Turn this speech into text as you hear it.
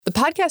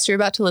podcast you're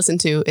about to listen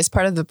to is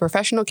part of the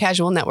Professional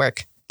Casual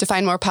Network. To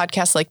find more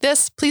podcasts like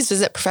this, please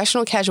visit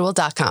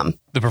professionalcasual.com.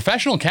 The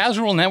Professional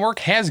Casual Network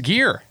has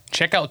gear.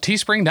 Check out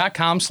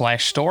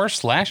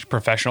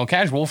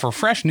teespring.com/store/professionalcasual for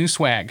fresh new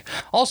swag.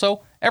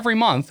 Also, every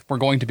month, we're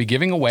going to be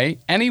giving away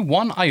any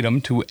one item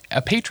to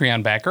a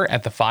Patreon backer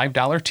at the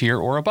 $5 tier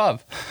or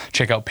above.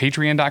 Check out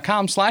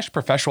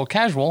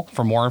patreon.com/professionalcasual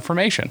for more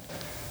information.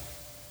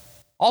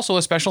 Also,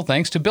 a special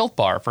thanks to Built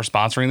Bar for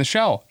sponsoring the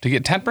show. To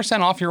get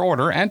 10% off your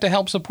order and to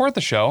help support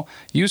the show,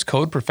 use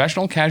code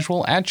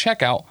ProfessionalCasual at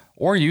checkout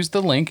or use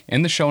the link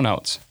in the show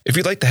notes. If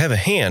you'd like to have a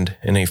hand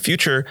in a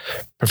future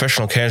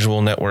Professional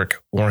Casual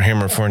Network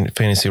Warhammer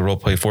Fantasy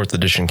Roleplay 4th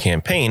Edition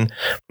campaign,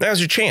 now's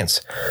your chance.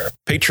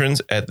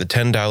 Patrons at the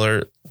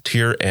 $10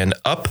 tier and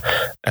up,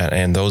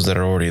 and those that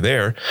are already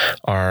there,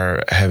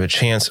 have a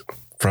chance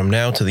from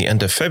now to the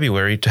end of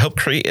February to help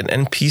create an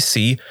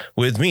NPC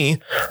with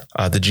me,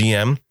 the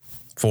GM,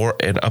 for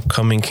an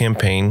upcoming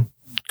campaign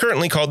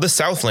currently called the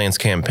Southlands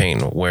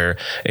campaign, where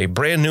a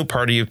brand new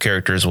party of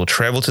characters will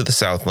travel to the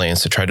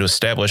Southlands to try to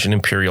establish an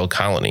imperial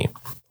colony.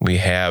 We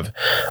have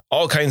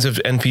all kinds of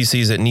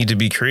NPCs that need to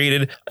be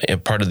created, a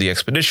part of the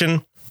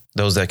expedition,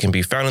 those that can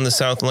be found in the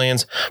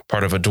Southlands,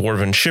 part of a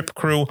dwarven ship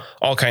crew,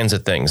 all kinds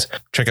of things.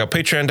 Check out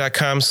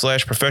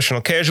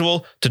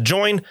patreon.com/professionalcasual to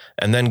join,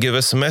 and then give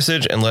us a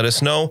message and let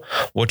us know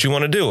what you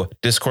want to do.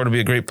 Discord will be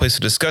a great place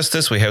to discuss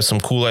this. We have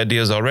some cool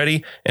ideas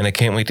already, and I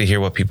can't wait to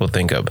hear what people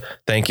think of.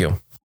 Thank you.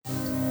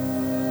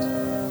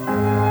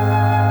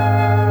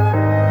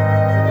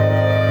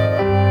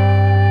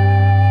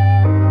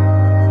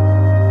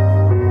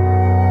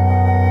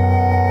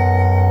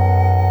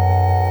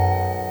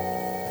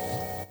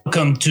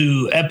 Welcome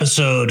to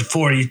episode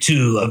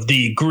 42 of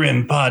the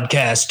Grim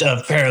Podcast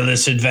of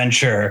Perilous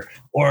Adventure,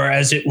 or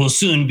as it will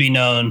soon be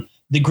known,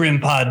 the Grim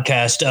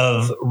Podcast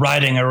of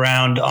riding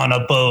around on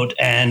a boat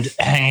and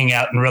hanging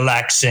out and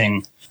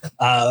relaxing.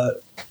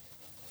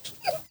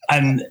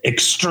 I'm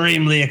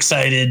extremely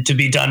excited to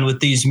be done with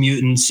these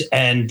mutants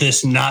and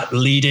this not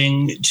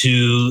leading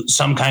to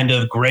some kind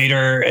of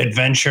greater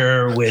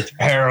adventure with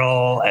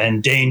peril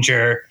and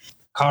danger.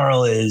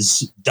 Carl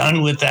is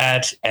done with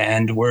that,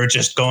 and we're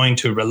just going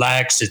to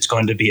relax. It's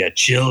going to be a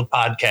chill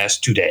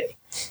podcast today.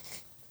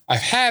 I've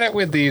had it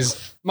with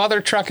these mother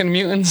trucking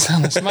mutants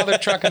on this mother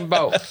trucking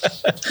boat.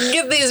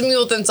 Get these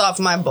mutants off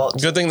my boat.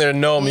 Good thing there are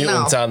no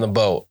mutants on the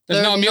boat.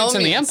 There's no mutants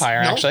in the Empire,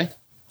 actually.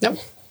 Nope.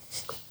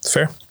 It's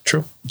fair.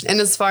 True. And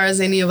as far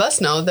as any of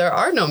us know, there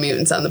are no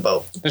mutants on the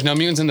boat. There's no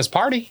mutants in this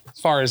party, as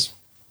far as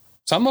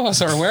some of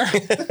us are aware.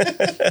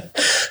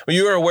 Well,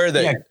 you are aware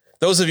that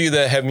those of you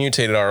that have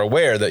mutated are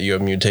aware that you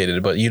have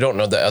mutated, but you don't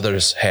know that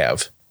others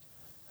have.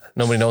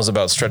 Nobody knows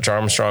about Stretch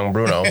Armstrong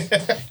Bruno.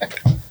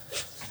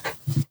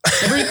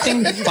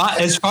 Everything,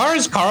 as far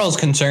as Carl's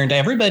concerned,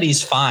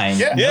 everybody's fine.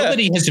 Yeah.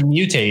 Nobody has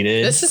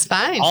mutated. This is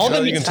fine.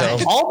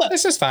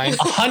 This is fine.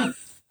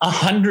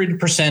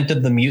 100%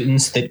 of the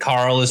mutants that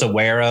Carl is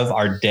aware of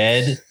are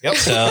dead. Yep.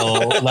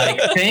 So,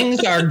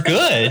 things are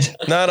good.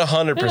 Not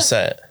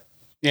 100%.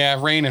 Yeah,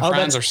 Rain and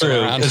Franz are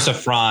still around. It's a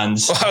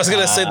Franz. Well, I was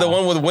going to say the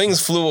one with wings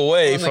flew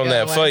away from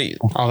that fight.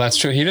 Oh, that's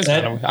true. He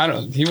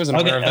doesn't. He wasn't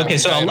aware of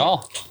that at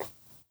all.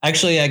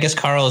 Actually, I guess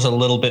Carl is a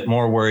little bit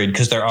more worried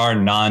because there are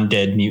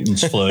non-dead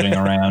mutants floating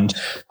around.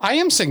 I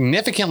am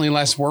significantly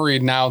less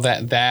worried now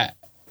that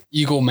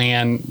Eagle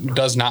Man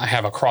does not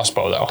have a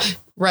crossbow, though.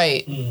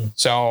 Right.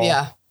 So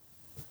yeah.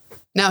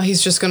 Now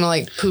he's just going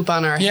to poop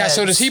on our heads. Yeah,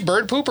 so does he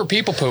bird poop or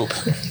people poop?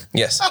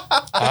 Yes.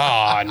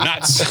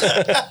 Nuts.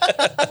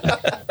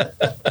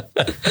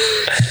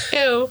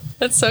 Ew,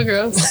 that's so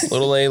gross.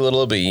 Little A,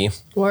 little B.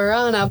 We're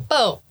on a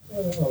boat.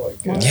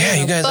 Yeah,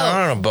 you guys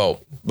are on a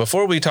boat.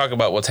 Before we talk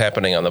about what's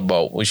happening on the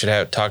boat, we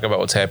should talk about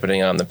what's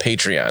happening on the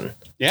Patreon.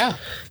 Yeah.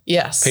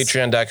 Yes.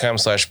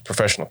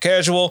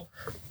 Patreon.com/professionalcasual.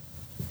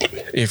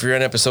 If you're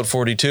in episode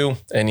 42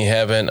 and you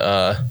haven't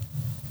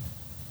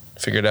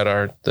figured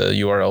out the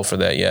URL for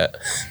that yet,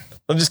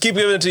 I'll just keep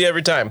giving it to you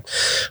every time.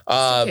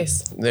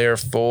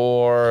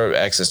 Therefore,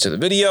 access to the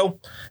video,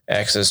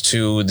 access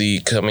to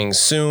the coming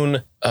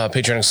soon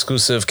Patreon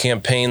exclusive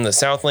campaign, the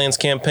Southlands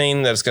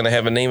campaign, that's going to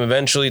have a name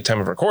eventually. Time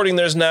of recording,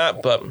 there's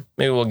not, but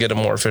maybe we'll get a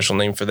more official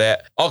name for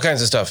that. All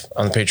kinds of stuff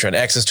on the Patreon.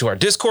 Access to our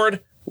Discord,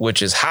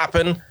 which is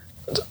hopping.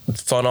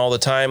 Fun all the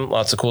time.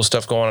 Lots of cool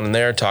stuff going on in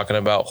there, talking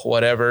about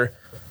whatever.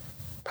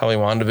 Probably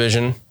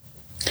WandaVision.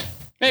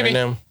 Maybe. Right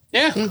now.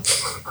 Yeah.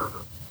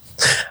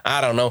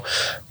 I don't know.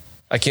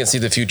 I can't see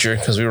the future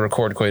because we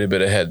record quite a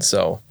bit ahead,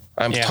 so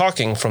I'm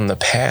talking from the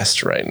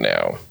past right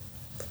now.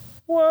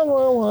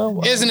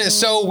 Isn't it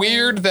so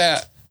weird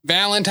that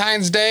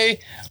Valentine's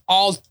Day,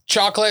 all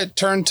chocolate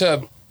turned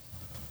to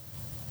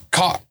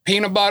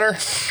peanut butter?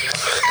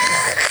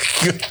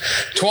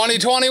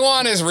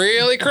 2021 is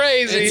really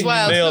crazy. It's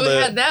wild. Who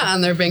had that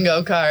on their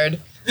bingo card?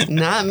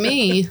 Not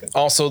me.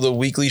 Also, the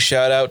weekly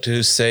shout out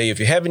to say, if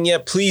you haven't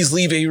yet, please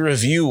leave a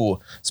review,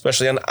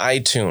 especially on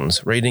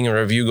iTunes. Rating a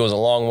review goes a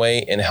long way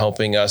in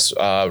helping us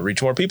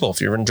reach more people.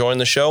 If you're enjoying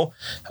the show,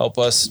 help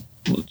us,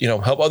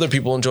 help other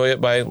people enjoy it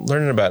by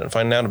learning about it and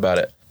finding out about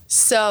it.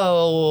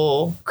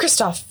 So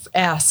Christoph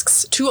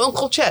asks, to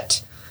Uncle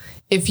Chet,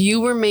 if you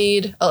were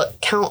made a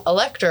Count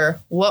Elector,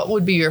 what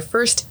would be your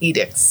first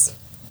edicts?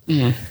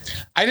 I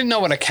didn't know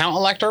what a Count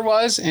Elector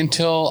was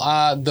until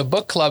the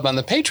book club on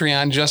the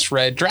Patreon just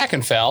read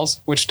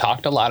Drachenfels, which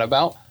talked a lot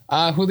about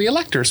who the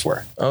electors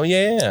were. Oh,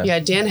 yeah. Yeah,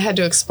 Dan had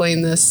to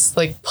explain this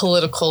like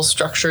political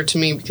structure to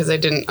me because I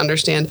didn't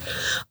understand.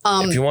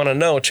 If you want to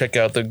know, check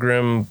out the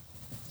Grim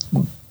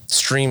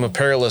Stream of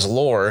Perilous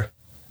Lore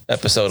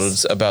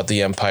episodes about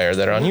the Empire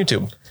that are on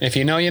YouTube. If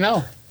you know, you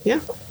know. Yeah.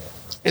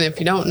 And if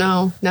you don't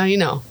know, now you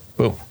know.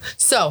 Boom.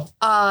 So,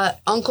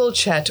 Uncle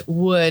Chet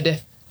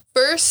would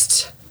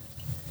first,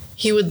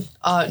 he would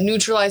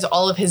neutralize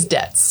all of his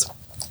debts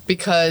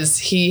because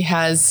he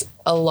has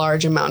a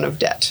large amount of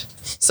debt.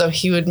 So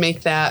he would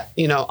make that,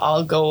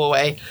 all go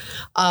away.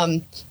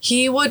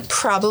 He would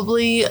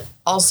probably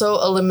also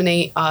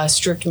eliminate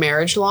strict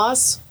marriage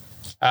laws.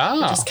 Oh.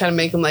 Just kind of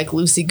make them like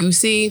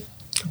loosey-goosey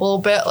a little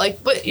bit.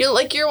 But you're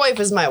like, your wife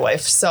is my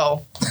wife,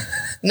 so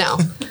no.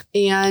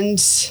 And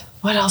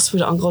what else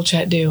would Uncle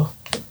Chet do?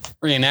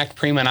 Reenact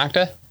Prima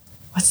Nocta?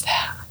 What's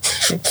that?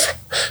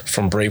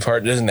 From Braveheart.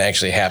 It doesn't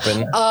actually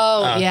happen.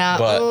 Oh, yeah.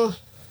 but-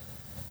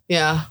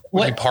 Yeah.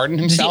 Would he pardon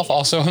himself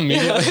also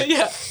immediately?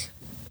 Yeah.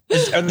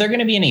 Are there going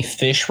to be any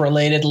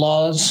fish-related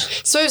laws?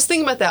 So I was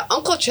thinking about that.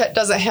 Uncle Chet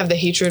doesn't have the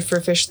hatred for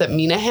fish that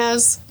Mina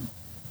has.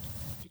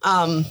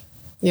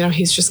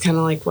 He's just kind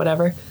of like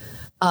whatever.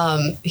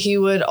 He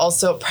would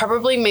also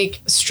probably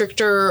make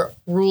stricter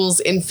rules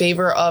in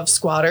favor of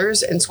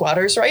squatters and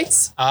squatters'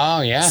 rights.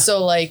 Oh, yeah.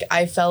 So, like,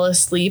 I fell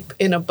asleep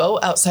in a boat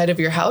outside of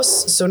your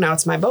house, so now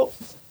it's my boat.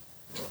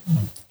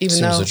 Even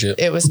Seems though legit.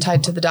 it was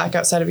tied to the dock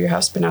outside of your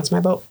house, but now it's my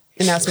boat.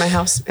 And now it's my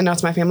house, and now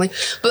it's my family.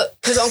 But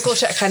because Uncle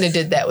Chet kind of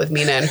did that with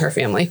Mina and her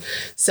family.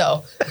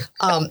 So,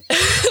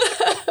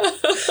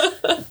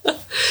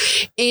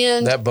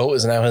 and That boat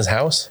is now his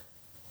house?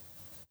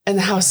 the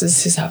house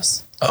is his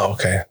house. Oh,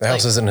 okay. The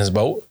house isn't his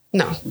boat?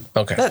 No,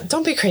 Okay.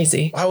 don't be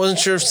crazy. I wasn't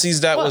sure if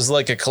that was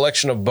like a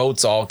collection of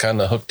boats all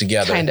kind of hooked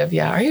together. Kind of,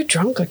 yeah. Are you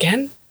drunk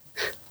again?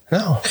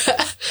 No.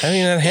 I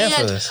mean, not half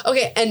of this.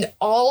 Okay, and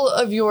all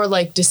of your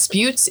like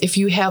disputes, if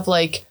you have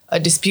like a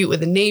dispute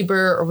with a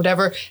neighbor or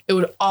whatever, it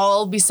would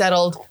all be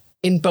settled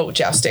in boat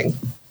jousting.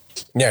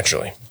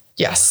 Naturally.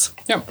 Yes.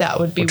 Yep. That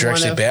would be Which are one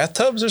actually of,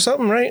 bathtubs or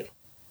something, right?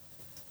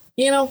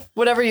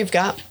 whatever you've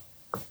got.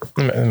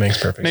 That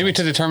makes perfect Maybe sense.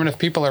 to determine if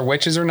people are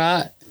witches or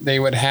not, they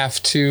would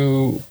have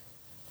to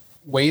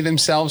weigh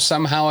themselves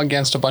somehow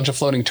against a bunch of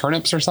floating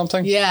turnips or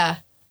something. Yeah.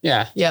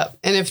 Yeah. Yep.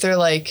 And if they're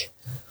like,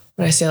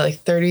 what did I say, like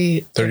 30,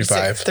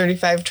 35.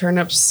 35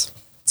 turnips,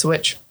 it's a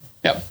witch.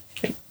 Yep.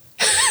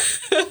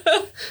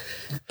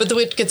 But the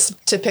witch gets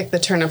to pick the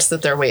turnips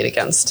that they're weighed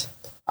against.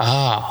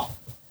 Oh.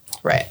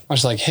 Right.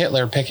 Much like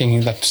Hitler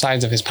picking the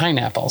sides of his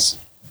pineapples.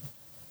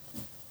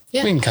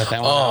 Yeah. We can cut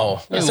that one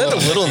out. Oh, is that a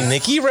little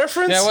Nicky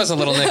reference? Yeah, it was a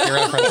little Nicky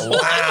reference.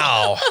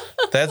 Wow.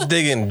 That's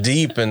digging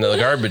deep in the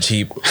garbage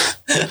heap.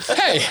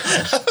 Hey,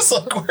 I was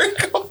like, where are you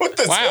going with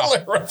this wow.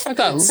 Hitler I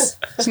reference?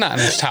 thought it's not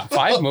in the top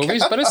 5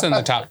 movies, but it's in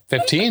the top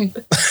 15.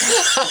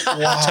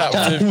 Top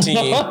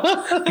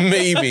 15.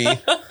 Maybe. I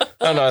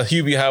don't know.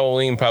 Hubie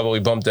Halloween probably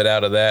bumped it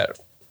out of that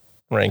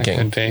ranking.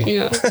 Could be.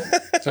 Yeah.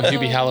 So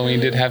Hubie Halloween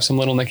did have some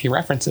little Nicky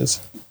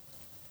references.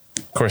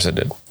 Of course it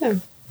did. Yeah.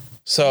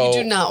 So,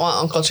 You do not want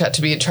Uncle Chet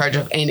to be in charge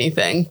of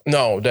anything.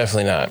 no,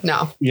 definitely not.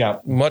 No. Yeah.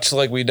 Much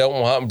like we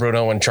don't want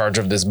Bruno in charge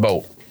of this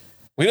boat.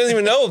 We don't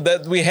even know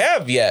that we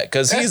have yet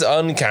because he's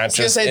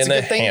unconscious It's in a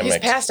a good thing he's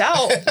hammock. passed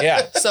out.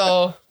 Yeah.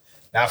 So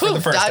Not for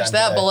the first dodge time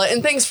that today. bullet.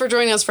 And thanks for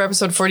joining us for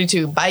episode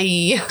 42.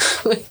 Bye.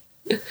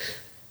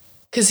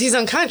 Because he's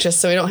unconscious,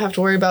 so we don't have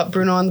to worry about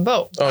Bruno on the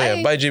boat. Oh,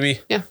 yeah. Bye, GB.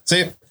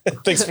 See,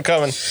 Thanks for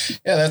coming.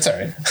 yeah, that's all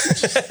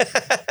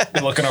right.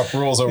 Been looking up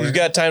rules over You've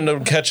got time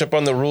to catch up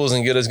on the rules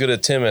and get as good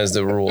at Tim as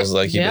the rules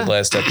like you Yeah. did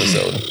last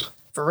episode.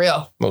 For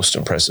real. Most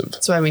impressive.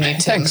 That's why we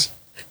need Tim. Thanks.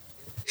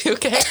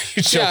 Okay.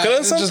 You choking on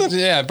it's something? just,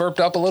 I burped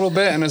up a little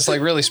bit and it's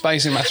like really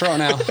spicy in my throat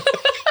now.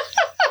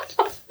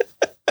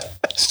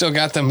 Still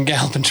got them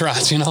galloping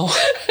trots,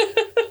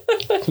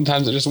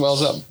 Sometimes it just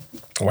wells up.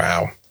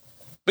 Wow.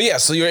 But yeah,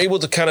 so you're able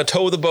to kind of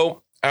tow the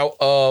boat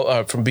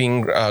out from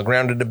being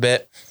grounded a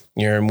bit.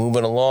 You're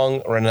moving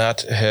along.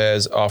 Renat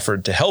has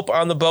offered to help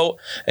on the boat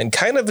and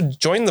kind of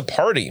join the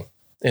party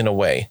in a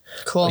way.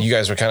 Cool. You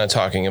guys were kind of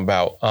talking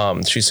about.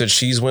 She said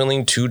she's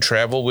willing to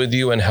travel with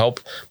you and help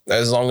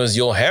as long as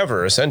you'll have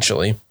her,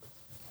 essentially.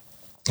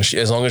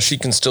 As long as she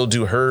can still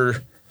do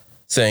her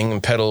thing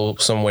and peddle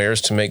some wares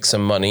to make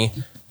some money.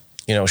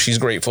 She's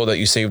grateful that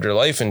you saved her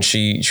life and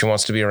she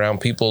wants to be around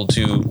people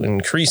to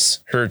increase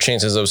her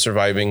chances of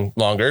surviving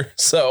longer.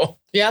 So,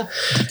 Yeah.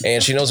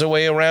 and she knows her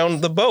way around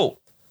the boat.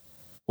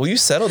 Will you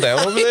settle down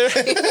over there?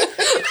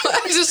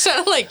 I'm just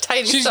trying to like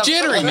tighten She's stuff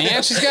jittery, up.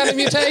 man. She's got a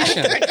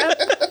mutation. I got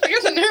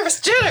the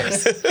nervous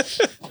jitters.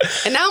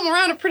 And now I'm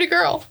around a pretty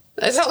girl.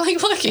 I sound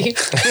like Lucky.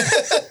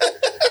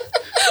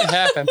 It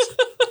happens.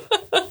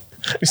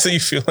 So you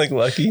feel like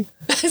Lucky?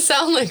 I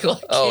sound like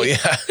Lucky. Oh,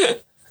 yeah.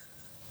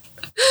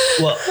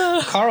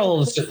 Well,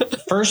 Carl's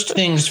first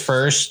things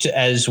first,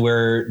 as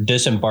we're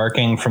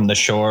disembarking from the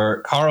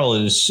shore, Carl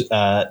is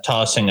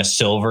tossing a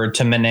silver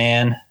to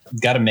Manan.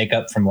 Got to make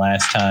up from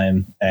last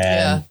time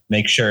and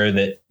make sure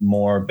that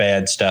more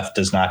bad stuff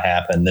does not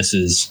happen. This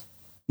is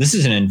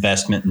an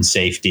investment in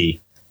safety.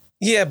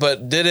 Yeah,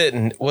 but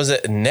was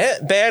it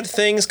net bad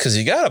things? Because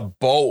you got a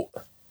boat.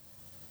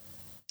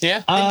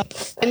 Yeah.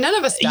 And none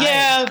of us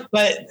died.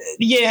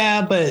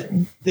 Yeah, but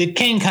it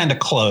came kind of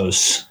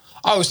close.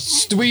 Oh,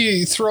 do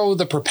we throw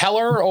the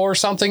propeller or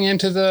something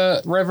into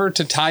the river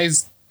to tie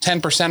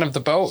 10% of the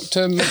boat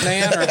to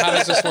Manan, or how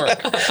does this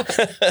work?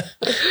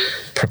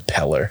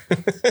 Propeller.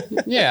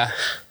 Yeah.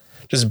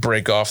 Just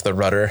break off the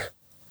rudder.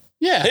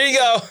 Yeah. There you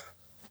go.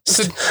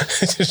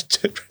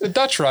 The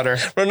Dutch rudder.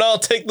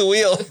 Ronald, take the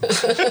wheel.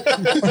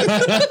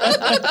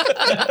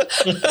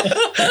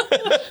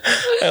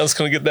 I was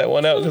going to get that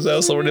one out because I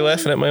was already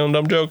laughing at my own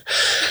dumb joke.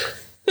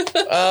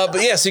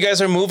 But yeah, so you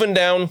guys are moving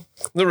down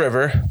the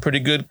river. Pretty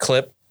good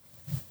clip.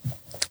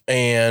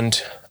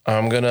 And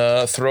I'm going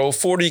to throw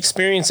 40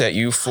 experience at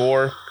you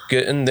for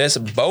getting this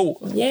boat.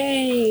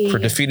 Yay. For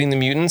defeating the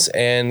mutants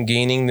and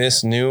gaining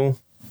this new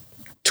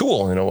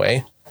tool in a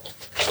way.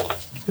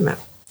 I'm out.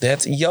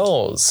 That's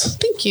yours.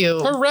 Thank you.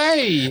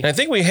 Hooray. And I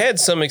think we had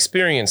some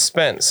experience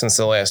spent since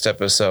the last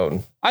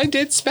episode. I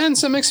did spend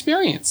some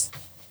experience.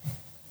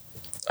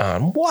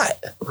 On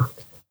what?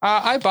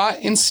 I bought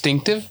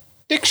instinctive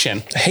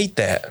diction. I hate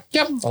that.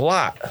 Yep. A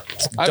lot.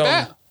 It's I dumb.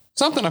 bet.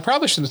 Something I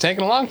probably should have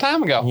taken a long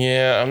time ago.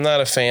 Yeah, I'm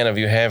not a fan of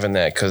you having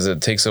that because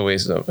it takes away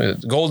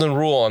golden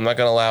rule. I'm not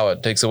going to allow it.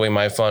 It takes away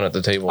my fun at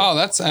the table. Oh,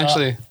 that's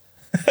actually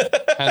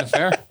kind of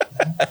fair.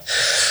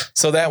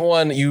 So that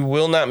one, you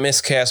will not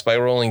miscast by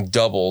rolling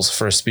doubles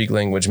for speak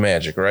language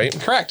magic, right?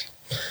 Correct.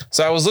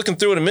 So I was looking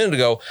through it a minute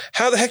ago.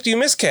 How the heck do you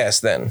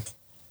miscast then?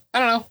 I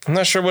don't know. I'm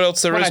not sure what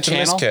else there When is I to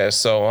channel. miscast,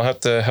 so I'll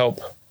have to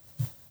help.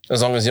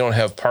 As long as you don't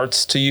have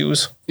parts to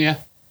use. Yeah.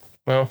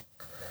 Well,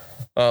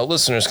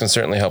 listeners can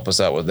certainly help us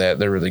out with that.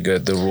 They're really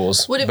good. The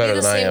rules Would it be better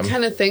the than I same am.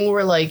 kind of thing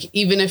where, like,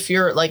 even if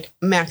you're like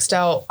maxed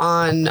out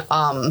on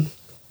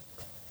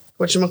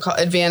whatchamacallit,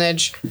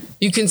 advantage,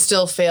 you can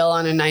still fail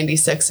on a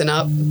 96 and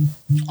up?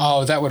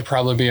 Oh, that would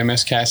probably be a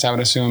miscast, I would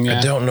assume. Yeah.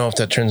 I don't know if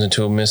that turns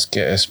into a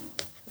miscast.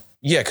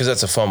 Yeah, because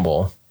that's a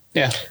fumble.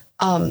 Yeah.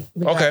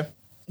 Okay.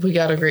 We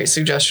got a great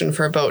suggestion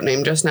for a boat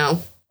name just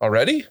now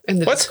Already? in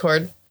the What?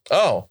 Discord.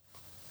 Oh.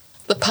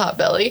 The pot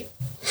belly.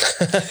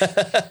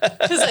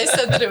 Because I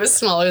said that it was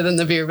smaller than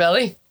the beer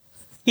belly.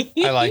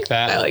 I like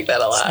that. I like that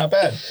a lot. Not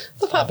bad.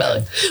 The pot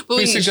belly. But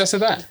Who suggested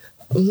that?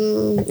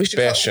 we should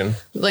call Bastion.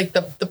 it, like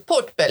the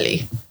pot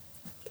belly.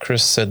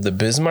 Chris said the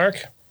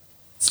Bismarck.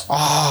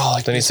 Oh,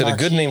 like Then he said a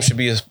good name should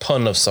be a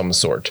pun of some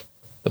sort.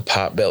 The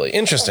pot belly.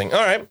 Interesting. All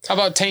right. How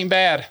about Taint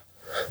Bad?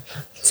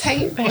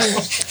 Taint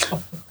bad.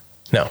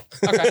 No.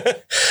 Okay.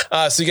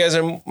 So you guys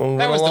are moving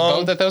That was the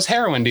along. boat that those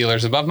heroin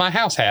dealers above my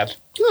house had.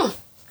 Oh.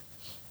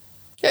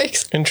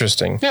 Yikes.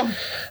 Interesting.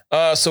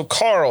 Yep. So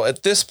Carl,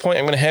 at this point,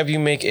 I'm going to have you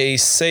make a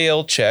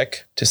sail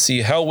check to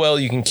see how well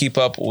you can keep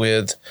up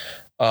with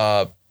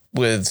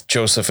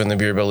Joseph and the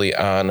beer belly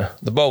on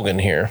the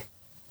bogan here.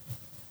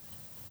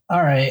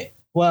 All right.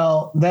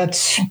 Well,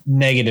 that's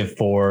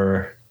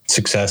 -4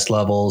 success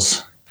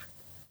levels.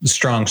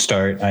 Strong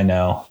start, I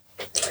know.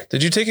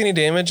 Did you take any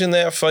damage in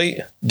that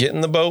fight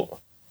getting the boat?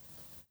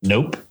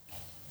 Nope.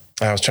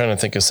 I was trying to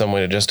think of some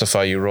way to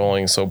justify you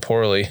rolling so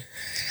poorly.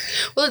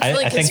 Well, it's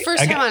like his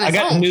first time on I his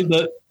got own.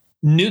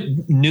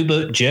 new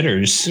boat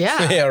jitters.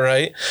 Yeah. Yeah,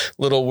 right.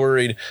 Little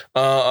worried.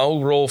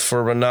 I'll roll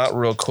for Renat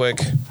real quick.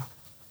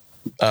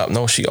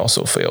 No, she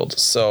also failed.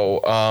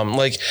 So,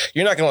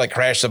 you're not gonna like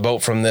crash the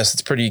boat from this.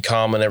 It's pretty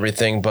calm and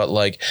everything, but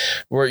like,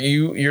 where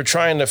you're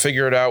trying to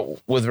figure it out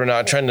with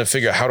Renat, trying to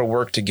figure out how to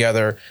work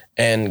together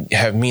and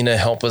have Mina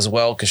help as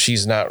well because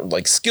she's not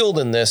like skilled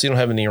in this. You don't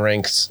have any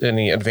ranks,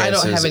 any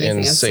advances anything in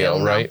in sail, sail,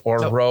 no. right? Or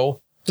Nope.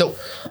 row. Nope.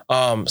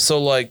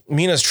 So like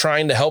Mina's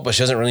trying to help, but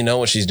she doesn't really know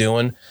what she's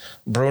doing.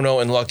 Bruno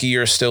and Lucky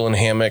are still in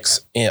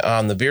hammocks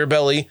on the beer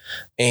belly,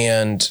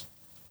 and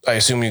I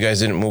assume you guys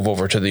didn't move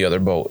over to the other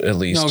boat at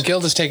least. No,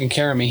 Guild is taking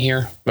care of me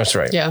here. That's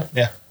right. Yeah.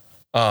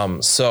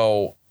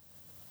 So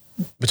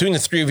between the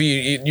three of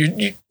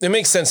you, it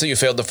makes sense that you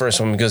failed the first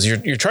one because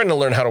you're trying to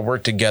learn how to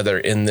work together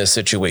in this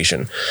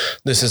situation.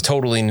 This is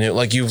totally new.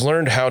 Like you've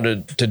learned how to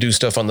do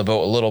stuff on the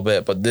boat a little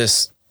bit, but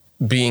this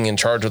being in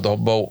charge of the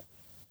boat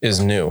is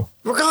new.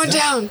 We're going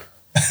down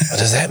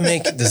Does that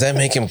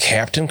make him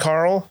Captain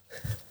Carl?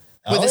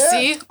 with a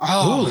C.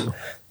 Oh.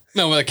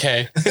 No, with a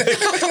K.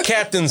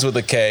 Captains with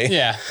a K.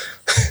 Yeah.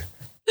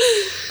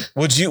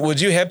 Would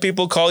you have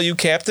people call you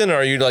Captain, or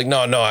are you like,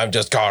 no, I'm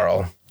just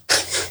Carl?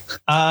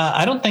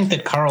 I don't think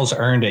that Carl's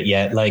earned it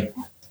yet. Like,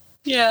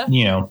 Yeah.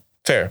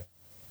 Fair.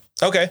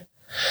 Okay.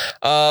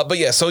 But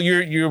yeah, so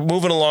you're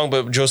moving along,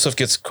 but Joseph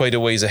gets quite a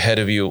ways ahead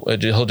of you.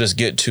 He'll just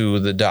get to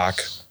the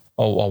dock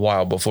a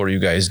while before you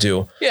guys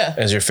do. Yeah.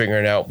 As you're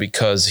figuring it out,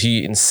 because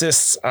he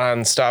insists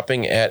on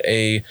stopping at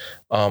a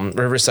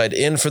Riverside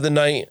Inn for the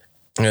night.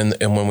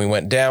 And when we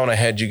went down, I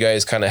had you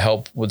guys kind of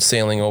help with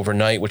sailing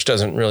overnight, which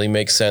doesn't really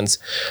make sense.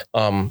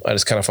 I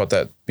just kind of thought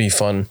that'd be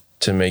fun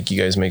to make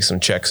you guys make some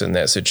checks in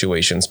that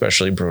situation,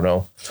 especially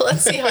Bruno.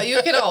 Let's see how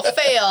you can all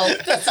fail.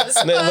 This is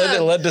And it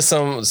fun. led to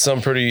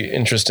some pretty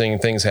interesting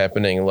things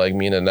happening, like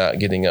Mina not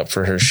getting up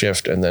for her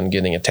shift and then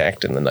getting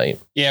attacked in the night.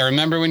 Yeah,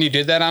 remember when you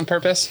did that on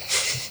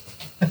purpose?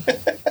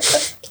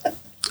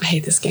 I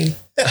hate this game.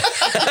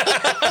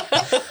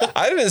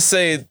 I just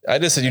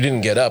said you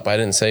didn't get up. I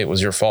didn't say it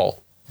was your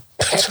fault.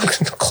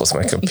 Close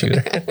my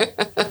computer.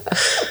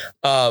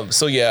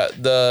 So yeah,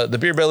 the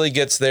beer belly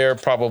gets there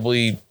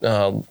probably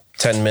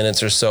 10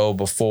 minutes or so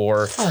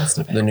before that's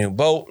not bad. the new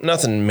boat.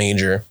 Nothing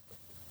major.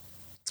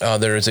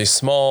 There is a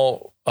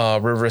small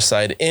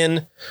riverside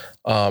inn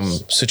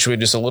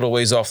situated just a little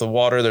ways off the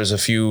water. There's a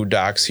few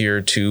docks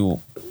here to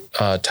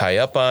tie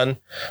up on.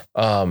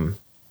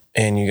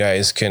 And you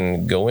guys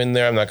can go in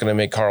there. I'm not going to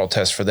make Carl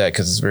test for that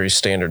because it's very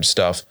standard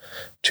stuff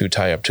to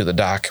tie up to the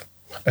dock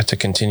to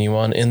continue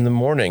on in the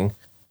morning.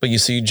 But you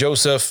see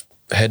Joseph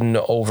heading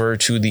over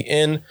to the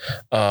inn.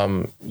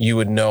 You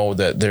would know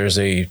that there's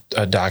a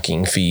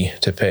docking fee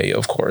to pay,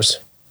 of course.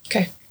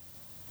 Okay.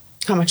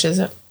 How much is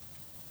it?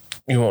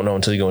 You won't know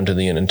until you go into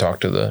the inn and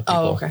talk to the people.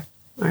 Oh, okay.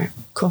 All right.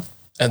 Cool.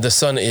 And the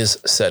sun is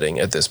setting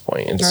at this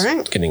point. It's All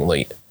right. getting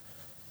late.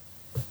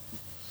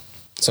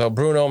 So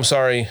Bruno, I'm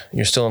sorry,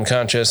 you're still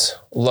unconscious.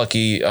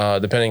 Lucky,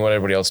 depending on what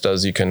everybody else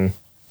does, you can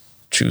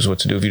choose what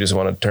to do. If you just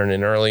want to turn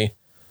in early,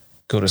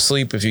 go to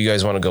sleep. If you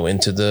guys want to go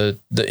into the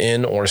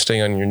inn or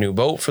stay on your new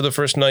boat for the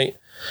first night,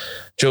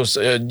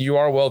 Joseph, you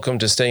are welcome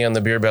to stay on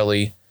the beer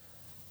belly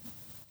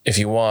if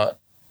you want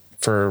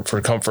for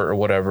comfort or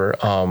whatever.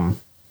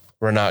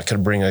 Renat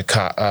could bring a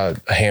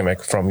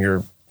hammock from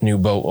your new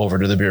boat over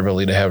to the beer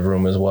belly to have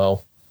room as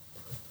well.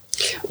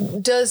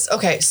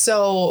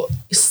 So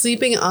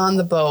sleeping on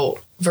the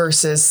boat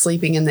versus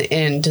sleeping in the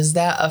inn, does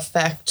that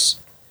affect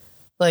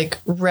like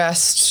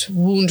rest,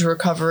 wound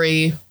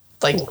recovery?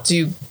 Like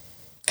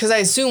because I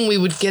assume we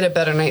would get a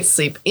better night's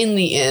sleep in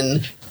the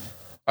inn.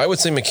 I would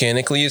say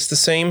mechanically it's the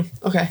same.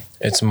 Okay.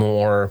 It's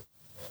more,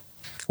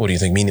 what do you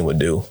think Mina would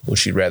do? Would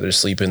she rather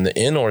sleep in the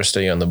inn or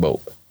stay on the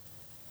boat?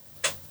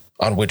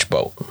 On which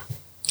boat?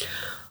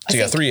 So you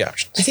got three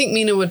options. I think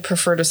Mina would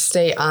prefer to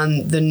stay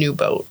on the new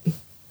boat.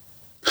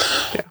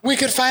 We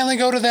could finally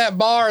go to that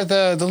bar,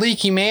 the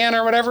Leaky Man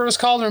or whatever it was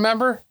called,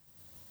 remember?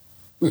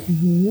 When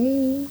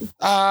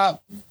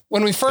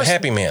we first... The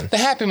Happy Man. The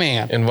Happy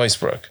Man. In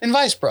Weisbrook. In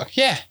Weisbrook,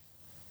 yeah.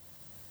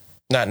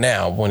 Not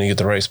now, when you get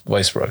to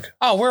Weisbrook.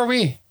 Oh, where are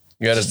we?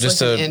 You got Just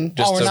like an inn.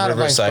 we're a not at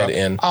Riverside Weisbrook.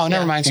 Inn. Oh,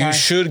 never mind, sorry. You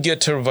should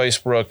get to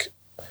Weisbrook.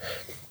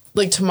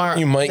 Like tomorrow.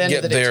 You might the end of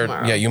get the day there.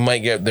 tomorrow. Yeah, you might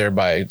get there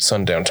by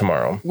sundown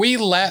tomorrow. We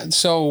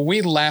left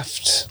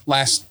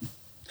last...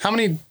 How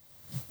many?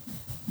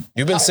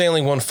 You've been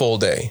sailing one full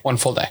day. One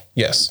full day.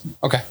 Yes.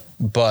 Okay.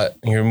 But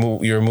you're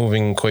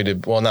moving quite a...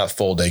 Well, not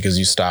full day because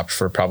you stopped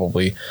for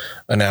probably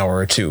an hour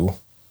or two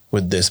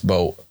with this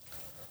boat.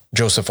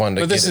 Joseph wanted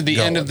to But this get is the it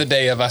end going. of the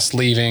day of us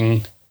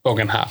leaving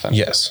Bogenhafen.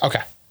 Yes.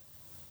 Okay.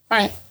 All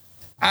right.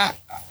 I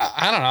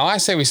don't know. I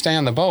say we stay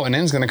on the boat, and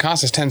inn's going to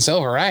cost us 10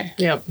 silver, right?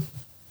 Yep.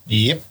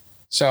 Yep.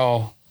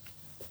 So,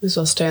 We as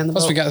well stay on the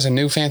plus boat. we got some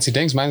new fancy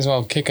dings. Might as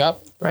well kick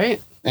up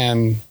right?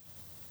 and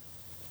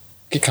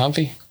get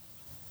comfy.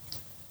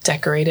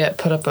 Decorate it,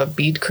 put up a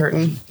bead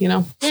curtain, you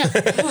guys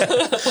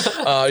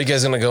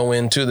going to go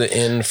into the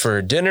inn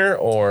for dinner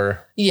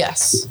or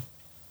Yes.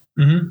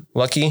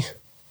 Lucky?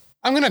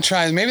 I'm going to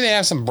try. Maybe they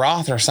have some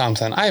broth or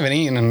something. I haven't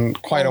eaten in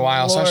quite a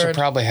while, so I should Lord.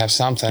 probably have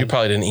something. You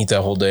probably didn't eat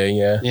that whole day,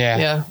 yeah. Yeah.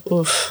 Yeah.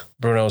 Oof.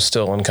 Bruno's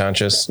still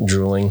unconscious,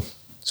 drooling.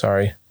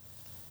 Sorry.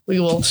 We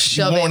will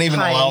shove won't it even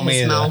high allow in me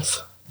his to-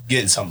 mouth.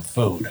 Get some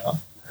food, huh?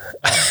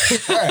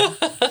 All right.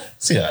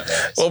 See how that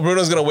is. Well,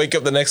 Bruno's going to wake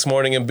up the next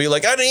morning and be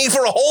like, I didn't eat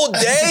for a whole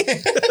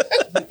day.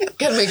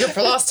 Gotta make up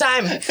for lost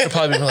time. He'll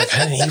probably be like,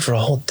 I didn't eat for a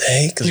whole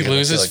day. Because He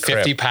loses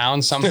 50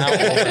 pounds somehow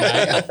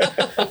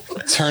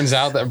overnight. Turns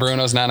out that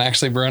Bruno's not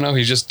actually Bruno.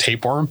 He's just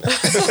tapeworm.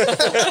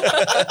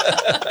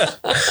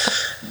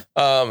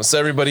 So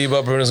everybody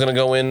but Bruno's going to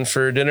go in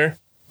for dinner.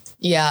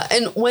 Yeah,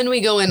 and when we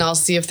go in, I'll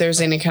see if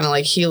there's any kind of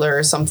like healer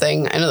or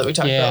something. I know that we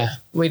talked Yeah. about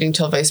waiting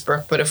till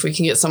Weisbrook, but if we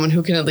can get someone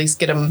who can at least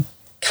get him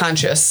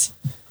conscious,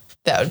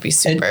 that would be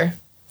super.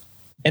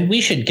 And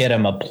we should get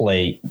him a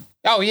plate.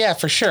 Oh, yeah,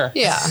 for sure.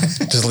 Yeah.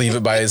 Just leave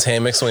it by his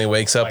hammock so when he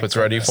wakes up, it's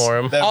ready for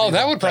him. Oh,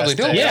 that would probably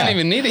do it. We Yeah. don't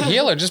even need a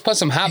healer. Just put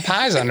some hot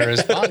pies under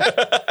his bunk.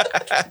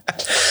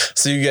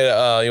 So you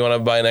get, you want to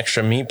buy an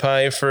extra meat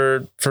pie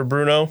for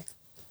Bruno?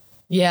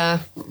 Yeah.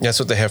 That's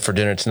what they have for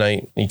dinner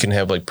tonight. You can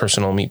have like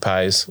personal meat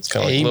pies. It's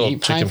kind of like A little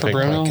meat pie chicken for pig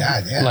Bruno? pie.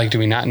 God, yeah. Like, do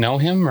we not know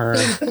him? Or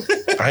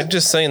I'm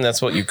just saying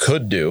that's what you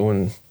could do,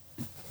 and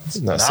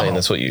not saying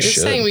that's what you You're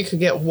should. saying we could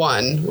get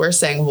one. We're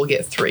saying we'll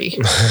get 3.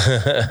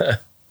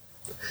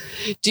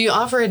 Do you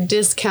offer a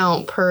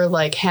discount per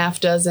like half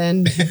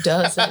dozen?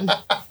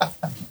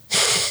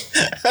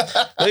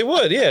 They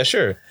would, yeah,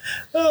 sure.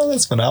 Oh,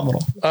 that's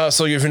phenomenal.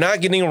 So if you're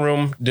not getting a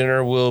room,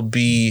 dinner will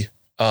be,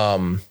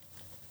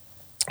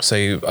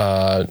 say,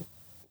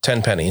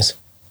 10 pennies.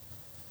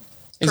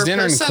 Is Per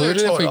dinner person or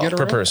included if we total? get a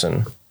per room?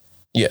 person.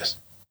 Yes,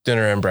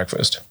 dinner and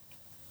breakfast.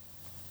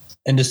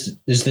 And does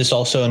this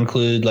also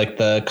include like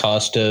the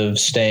cost of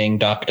staying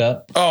docked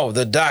up? Oh,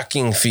 the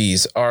docking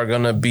fees are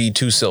gonna be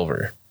 2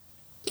 silver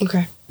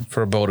Okay.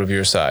 for a boat of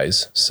your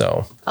size.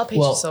 So I'll pay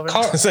Well, you silver.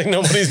 Carl, it's like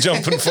nobody's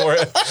jumping for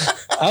it.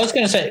 I was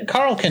going to say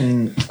Carl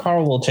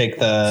will take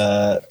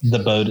the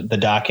boat, the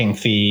docking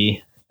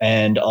fee,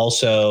 and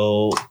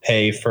also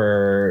pay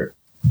for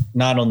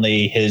not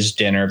only his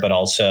dinner but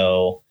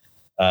also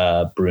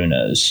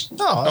Bruno's.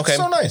 Oh, that's Okay.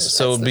 so nice.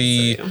 So it'd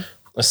be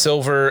a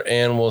silver,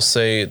 and we'll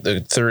say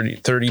the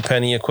 30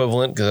 penny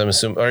equivalent, because I'm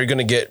assuming, are you going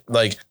to get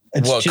like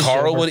It's what 2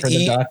 Carl silver would for the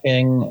eat?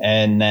 docking,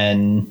 and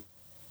then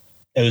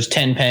it was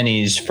 10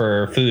 pennies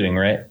for fooding,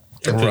 right?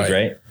 For food, Right.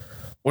 right?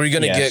 Were you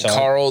going to Yeah, get so-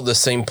 Carl the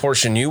same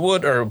portion you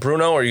would, or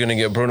Bruno? Or are you going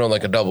to get Bruno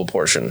like a double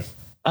portion?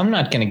 I'm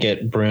not going to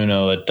get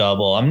Bruno a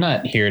double. I'm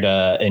not here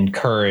to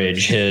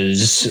encourage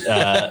his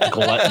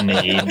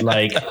gluttony.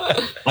 Like,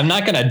 I'm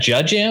not going to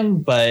judge him,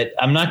 but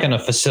I'm not going to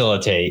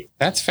facilitate.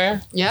 That's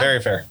fair. Yeah.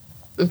 Very fair.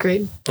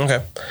 Agreed. Okay.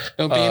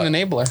 It'll be an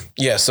enabler.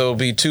 Yeah, so it'll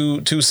be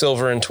two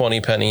silver and 20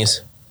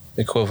 pennies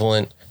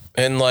equivalent.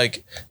 And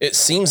like, it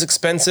seems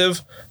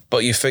expensive,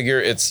 but you figure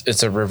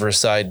it's a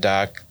riverside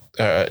dock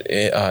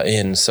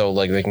inn, so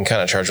like they can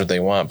kind of charge what they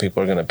want.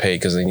 People are going to pay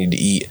because they need to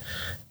eat,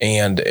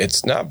 and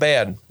it's not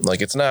bad.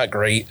 Like, it's not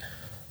great.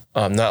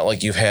 Not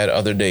like you've had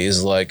other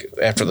days. Like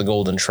after the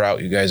Golden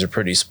Trout, you guys are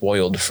pretty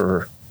spoiled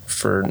for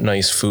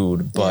nice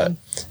food, but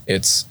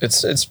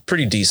it's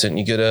pretty decent.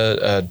 You get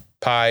a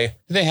pie.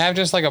 Do they have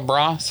just like a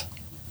broth?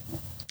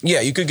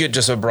 Yeah, you could get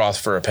just a broth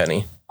for a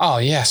penny Oh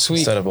yeah, sweet.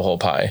 instead of a whole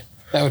pie.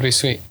 That would be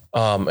sweet.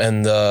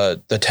 And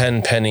the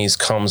 10 pennies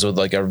comes with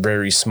like a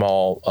very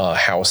small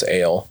house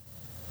ale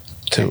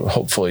to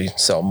hopefully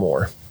sell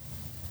more.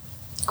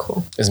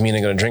 Cool. Is Mina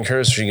going to drink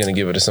hers, or is she going to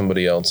give it to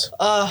somebody else?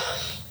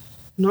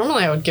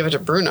 Normally I would give it to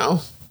Bruno.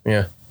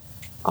 Yeah.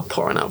 I'll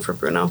pour one out for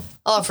Bruno.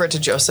 I'll offer it to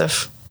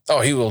Joseph.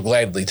 Oh, he will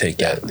gladly take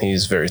that.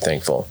 He's very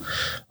thankful.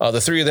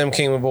 The 3 of them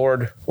came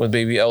aboard with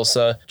baby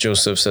Elsa.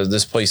 Joseph says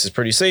this place is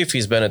pretty safe.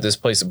 He's been at this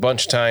place a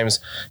bunch of times.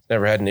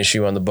 Never had an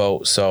issue on the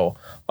boat. So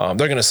they're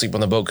going to sleep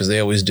on the boat because they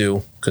always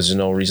do, because there's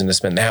no reason to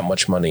spend that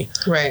much money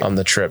Right. on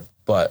the trip.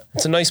 But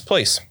it's a nice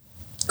place.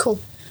 Cool.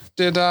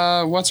 Did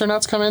what's her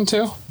nuts come in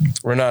too?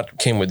 Renat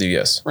came with you,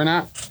 yes.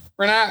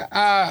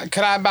 Renat,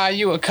 could I buy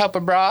you a cup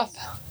of broth?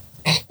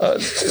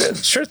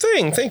 Sure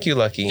thing. Thank you,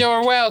 Lucky.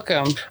 You're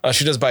welcome.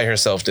 She does buy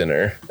herself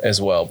dinner as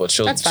well, but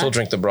That's fine. she'll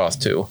drink the broth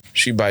too.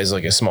 She buys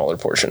like a smaller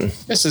portion.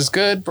 This is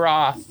good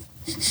broth.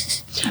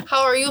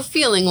 How are you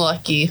feeling,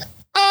 Lucky?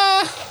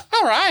 All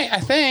right, I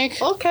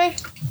think. Okay.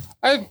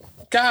 I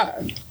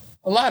got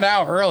a lot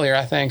out earlier,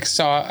 I think,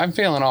 so I'm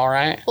feeling all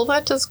right. Well,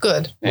 that is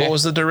good. Yeah. What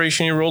was the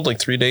duration you rolled? Like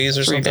 3 days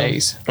or 3 something?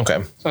 days.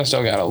 Okay. So I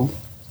still got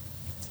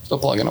still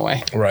plugging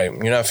away. Right.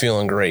 You're not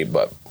feeling great,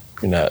 but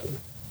you're not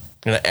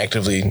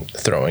actively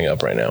throwing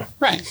up right now.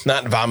 Right.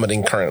 Not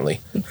vomiting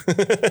currently.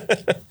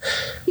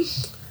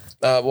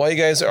 While you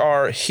guys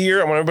are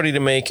here, I want everybody to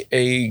make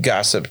a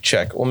gossip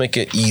check. We'll make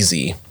it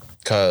easy,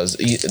 because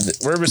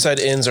Riverside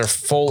Inns are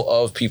full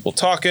of people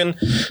talking,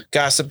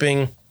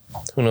 gossiping.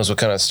 Who knows what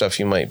kind of stuff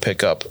you might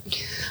pick up.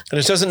 And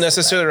it doesn't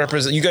necessarily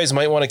represent, you guys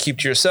might want to keep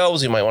to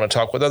yourselves. You might want to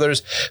talk with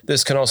others.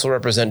 This can also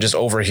represent just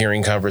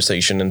overhearing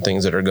conversation and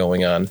things that are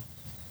going on.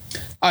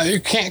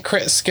 You can't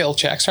crit skill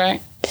checks,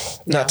 right?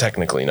 Not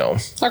technically, no.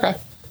 Okay.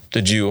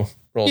 Did you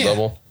roll Yeah.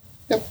 double?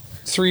 Yep.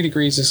 3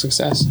 degrees of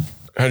success.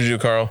 How did you do,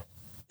 Carl?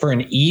 For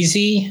an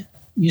easy,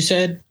 you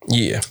said?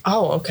 Yeah.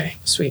 Oh, okay.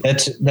 Sweet.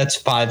 That's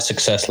 5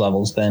 success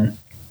levels then.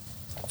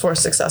 4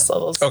 success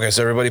levels. Okay,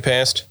 so everybody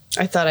passed?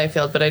 I thought I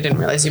failed, but I didn't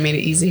realize you made it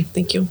easy.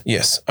 Thank you.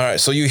 Yes. All right.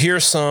 So you hear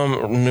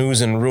some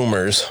news and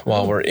rumors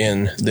while we're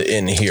in the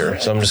inn here.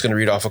 So I'm just going to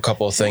read off a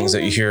couple of things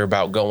that you hear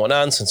about going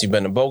on since you've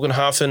been to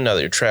Bogenhofen. Now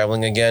that you're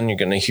traveling again, you're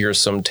going to hear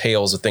some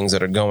tales of things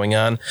that are going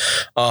on.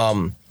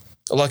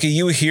 Lucky,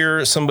 you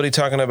hear somebody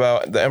talking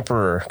about the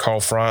Emperor, Karl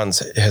Franz,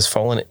 has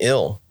fallen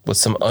ill with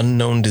some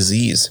unknown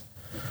disease.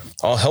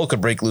 All hell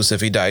could break loose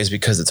if he dies,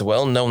 because it's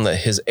well known that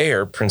his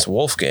heir, Prince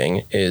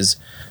Wolfgang, is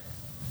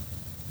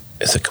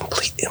a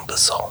complete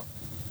imbecile.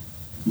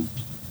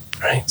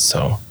 Right?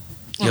 So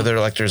the other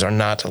electors are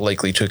not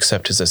likely to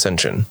accept his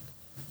ascension.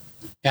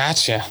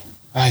 Gotcha.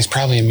 Oh, he's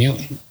probably a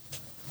mutant.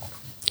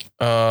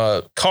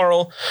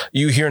 Carl,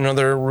 you hear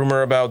another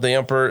rumor about the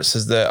Emperor. It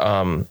says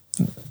that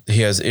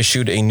he has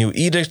issued a new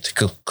edict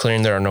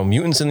declaring there are no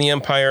mutants in the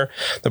Empire.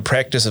 The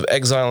practice of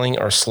exiling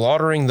or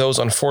slaughtering those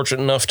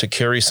unfortunate enough to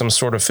carry some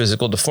sort of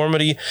physical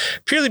deformity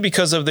purely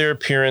because of their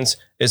appearance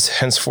is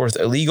henceforth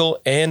illegal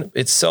and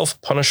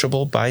itself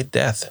punishable by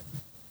death.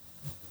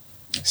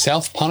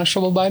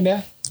 Self-punishable by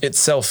death?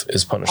 Itself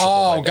is punishable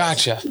Oh, by death.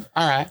 gotcha.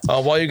 All right.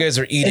 While you guys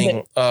are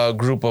eating, a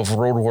group of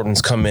road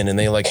wardens come in and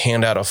they like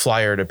hand out a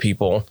flyer to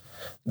people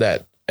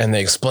and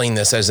they explain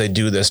this as they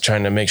do this,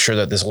 trying to make sure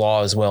that this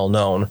law is well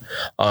known.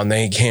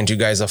 They hand you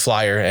guys a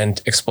flyer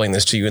and explain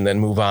this to you and then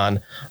move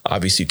on.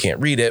 Obviously you can't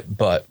read it,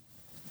 but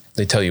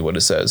they tell you what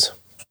it says.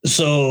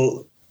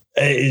 So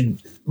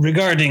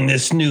regarding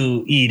this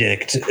new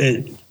edict,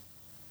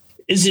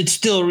 is it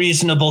still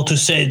reasonable to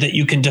say that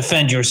you can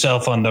defend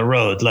yourself on the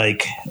road?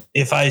 Like,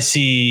 if I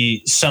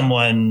see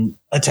someone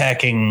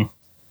attacking,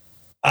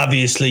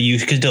 obviously you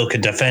still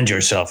can defend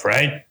yourself,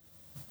 right?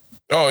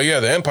 Oh, yeah,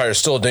 the Empire's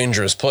still a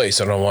dangerous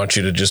place. I don't want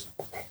you to just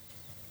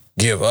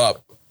give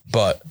up.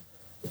 But,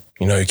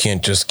 you know, you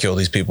can't just kill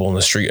these people in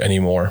the street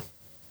anymore,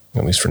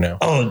 at least for now.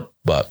 Oh,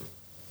 But,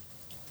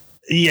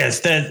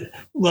 yes, that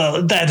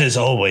has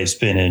always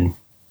been in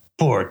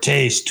poor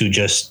taste to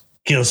just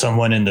kill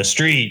someone in the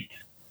street.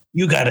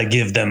 You got to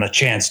give them a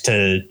chance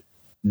to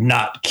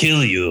not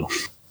kill you.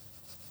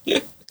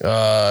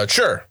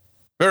 sure.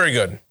 Very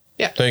good.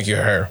 Yeah. Thank you,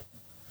 Hare.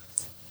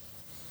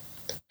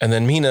 And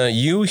then, Mina,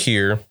 you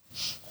hear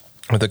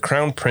the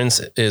Crown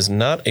Prince is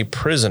not a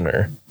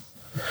prisoner,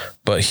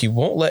 but he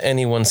won't let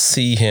anyone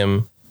see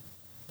him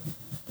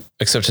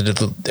except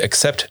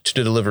to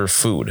deliver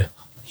food.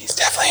 He's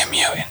definitely a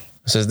mutant.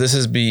 It says this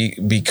is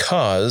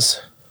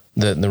because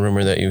the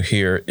rumor that you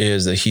hear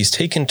is that he's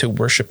taken to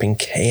worshiping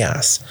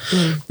chaos.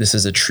 This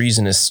is a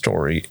treasonous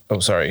story. Oh,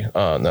 sorry.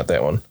 Not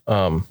that one.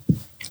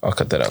 I'll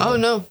cut that out. Oh,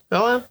 no.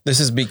 Go on. This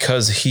is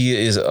because he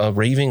is a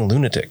raving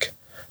lunatic.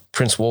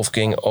 Prince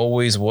Wolfgang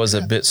always was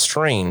a bit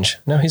strange.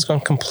 Now he's gone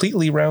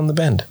completely round the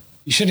bend.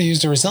 You should have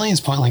used a resilience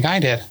point like I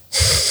did.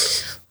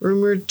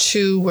 Rumored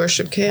to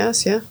worship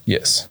chaos, yeah?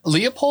 Yes.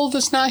 Leopold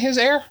is not his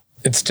heir?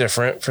 It's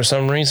different for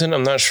some reason.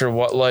 I'm not sure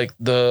what, like,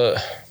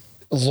 the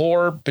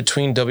lore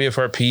between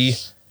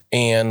WFRP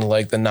and,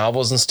 like, the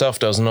novels and stuff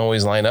doesn't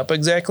always line up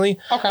exactly.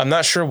 Okay. I'm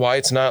not sure why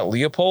it's not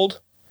Leopold.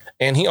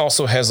 And he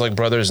also has, like,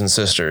 brothers and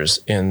sisters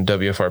in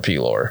WFRP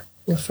lore.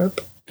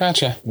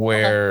 Gotcha.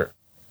 Where,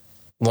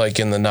 like,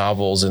 in the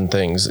novels and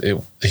things,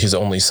 his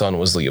only son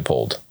was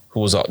Leopold, who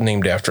was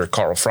named after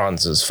Karl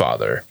Franz's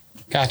father.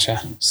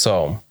 Gotcha.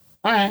 So...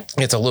 All right.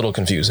 It's a little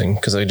confusing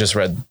because I just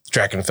read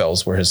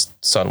Drakenfels where his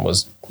son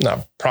was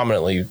not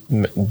prominently,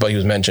 but he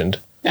was mentioned.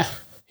 Yeah.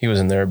 He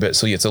was in there a bit.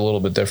 So yeah, it's a little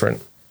bit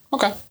different.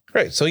 Okay.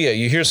 Great. So yeah,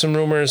 you hear some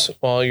rumors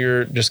while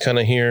you're just kind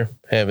of here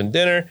having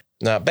dinner.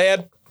 Not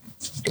bad.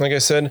 Like I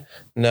said,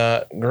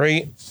 not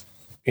great.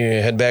 You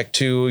head back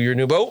to your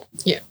new boat.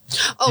 Yeah.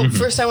 Oh,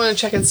 first I want to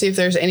check and see if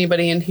there's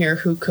anybody in here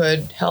who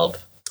could help.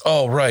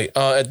 Oh, right.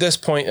 At this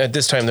time,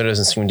 there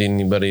doesn't seem to be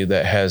anybody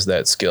that has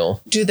that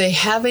skill. Do they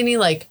have any,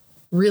 like,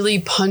 really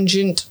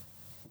pungent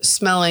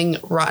smelling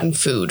rotten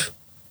food?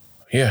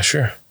 Yeah,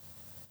 sure.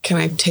 Can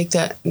I take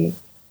that and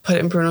put it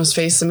in Bruno's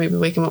face and maybe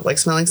wake him up like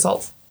smelling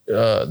salt?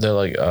 They're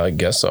like, I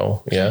guess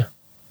so. Yeah.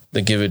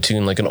 They give it to you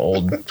in like an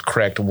old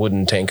cracked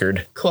wooden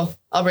tankard. Cool.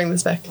 I'll bring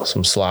this back.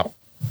 Some slop.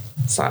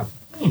 Stop.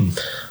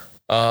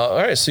 All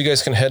right. So you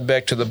guys can head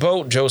back to the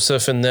boat.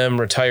 Joseph and them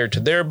retired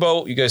to their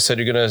boat. You guys said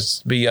you're going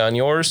to be on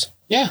yours.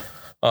 Yeah.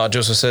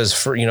 Joseph says,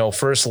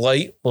 first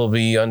light will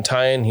be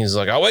untying. He's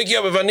like, I'll wake you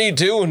up if I need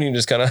to. And he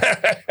just kind of,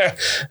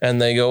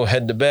 and they go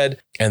head to bed.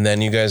 And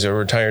then you guys are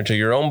retired to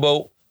your own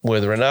boat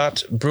with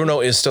Renat. Bruno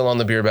is still on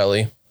the beer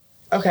belly.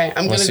 Okay.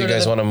 Unless you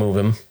guys want to move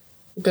him.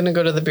 I'm going to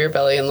go to the beer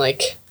belly and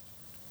like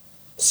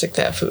stick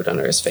that food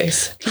under his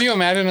face. Can you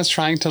imagine us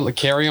trying to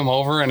carry him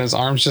over and his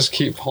arms just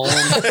keep pulling?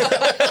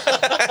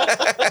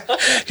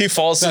 He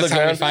falls to the That's how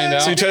we ground. find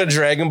out? So you try to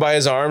drag him by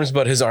his arms,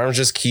 but his arms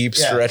just keep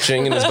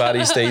stretching and his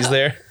body stays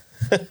there.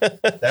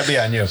 That'd be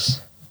on you.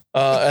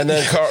 And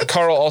then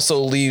Carl also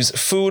leaves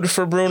food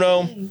for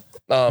Bruno.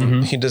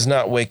 He does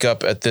not wake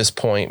up at this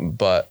point,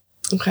 but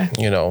Okay.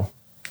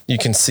 You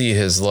can see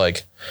his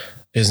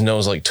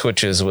nose like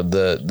twitches with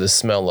the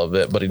smell of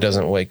it, but he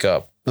doesn't wake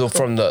up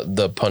from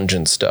the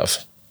pungent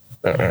stuff.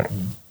 I'm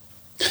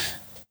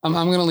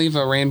gonna leave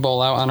a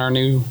rainbow out on our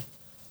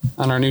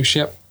new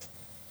ship.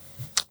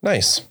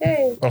 Nice.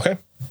 Yay. Okay.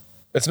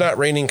 It's not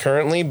raining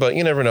currently, but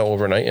you never know.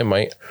 Overnight it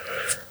might.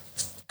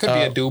 Could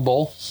be a dew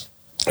bowl.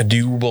 A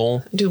dew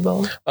bowl.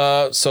 Double.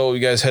 So you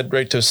guys head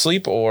right to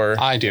sleep, or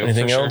I do,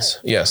 anything for sure. else?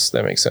 Yes,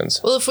 that makes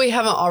sense. Well, if we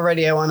haven't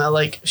already, I want to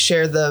like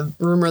share the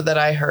rumor that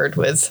I heard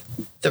with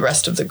the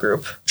rest of the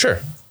group.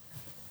 Sure.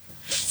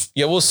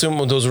 Yeah, we'll assume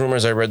with those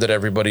rumors I read that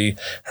everybody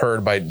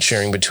heard by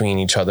sharing between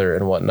each other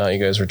and whatnot. You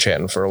guys were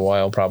chatting for a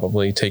while,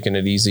 probably taking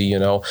it easy.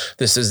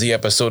 This is the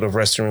episode of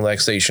Rest and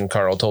Relaxation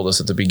Carl told us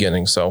at the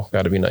beginning, so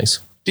got to be nice.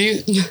 Do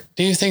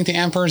you think the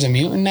Emperor's a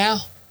mutant now?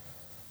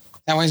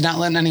 That way he's not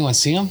letting anyone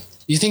see him?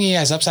 You think he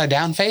has upside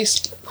down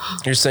face?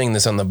 You're saying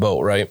this on the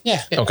boat, right?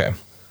 Yeah. Okay.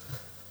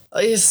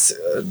 It's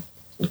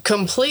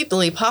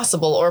completely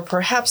possible, or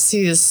perhaps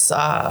he's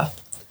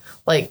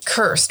like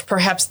cursed.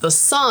 Perhaps the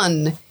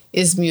son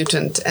is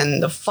mutant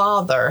and the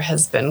father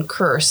has been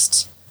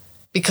cursed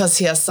because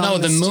he has some. No,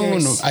 the moon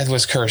mysterious-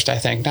 was cursed, I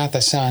think, not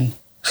the sun.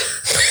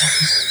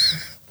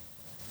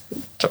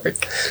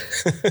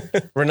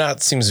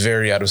 Renat seems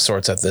very out of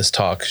sorts at this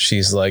talk.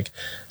 She's like,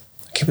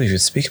 I can't believe you'd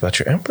speak about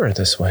your emperor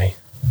this way.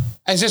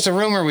 It's just a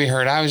rumor we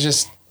heard. I was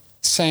just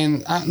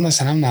saying,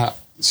 listen, I'm not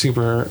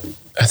super.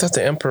 I thought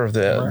the emperor of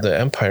the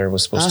empire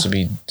was supposed to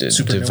be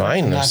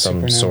divine of Not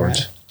some supernumerate.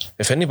 sort.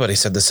 If anybody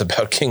said this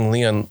about King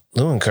Leon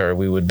Lewincar,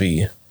 we would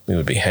be we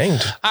would be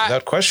hanged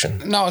without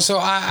question. No, so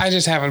I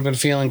just haven't been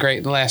feeling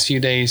great the last few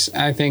days.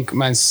 I think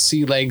my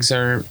sea legs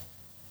are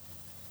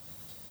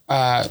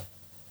not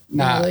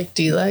like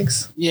D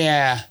legs.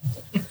 Yeah.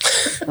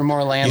 Or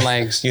more land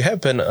legs. You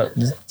have been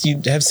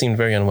you have seemed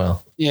very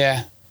unwell.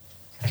 Yeah.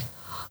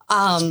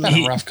 It's been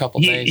a rough couple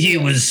days.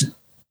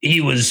 He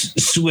was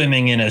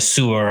swimming in a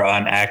sewer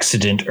on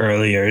accident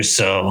earlier,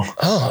 so.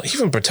 Oh,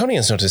 even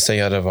Bretonians know to stay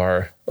out of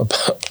our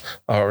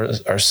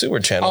sewer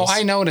channels. Oh,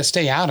 I know to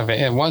stay out of it.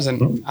 It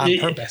wasn't on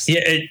purpose.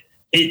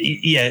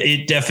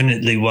 It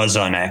definitely was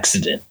on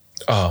accident.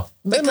 Oh,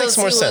 that makes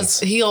more sense.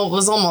 He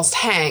was almost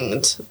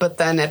hanged, but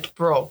then it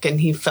broke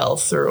and he fell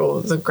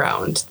through the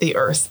ground, the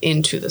earth,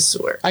 into the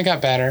sewer. I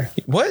got better.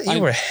 What? You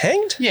were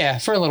hanged? Yeah,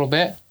 for a little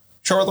bit.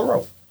 Shore of the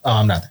rope. Oh,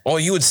 I'm not there. Oh,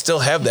 you would still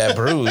have that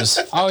bruise.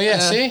 Oh, yeah,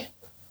 see?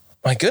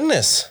 My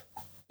goodness.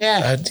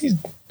 Yeah.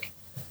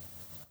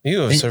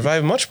 You have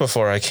survived much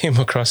before I came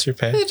across your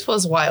path. It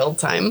was wild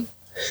time.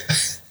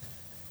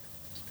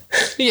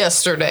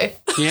 Yesterday.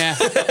 Yeah.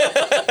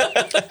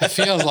 It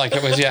feels like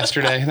it was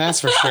yesterday,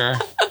 that's for sure.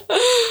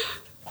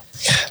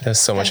 There's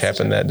so much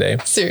happened that day.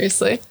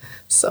 Seriously.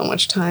 So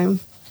much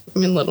time. I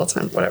mean, little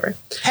time, whatever.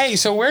 Hey,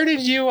 so where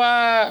did you,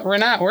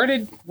 Renat,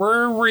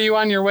 where were you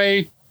on your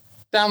way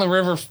down the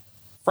river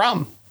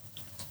from?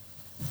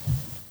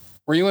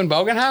 Were you in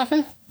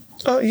Bogenhafen?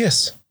 Oh,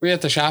 yes. Were you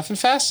at the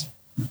Schaffenfest?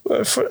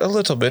 For a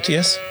little bit,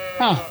 yes.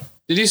 Oh,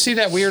 did you see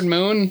that weird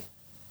moon?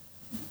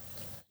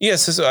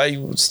 Yes,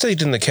 I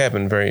stayed in the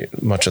cabin very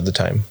much of the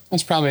time.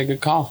 That's probably a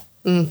good call.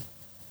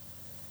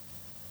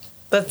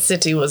 That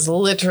city was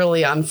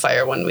literally on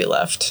fire when we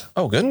left.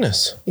 Oh,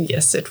 goodness.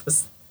 Yes, it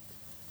was.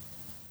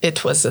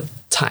 It was a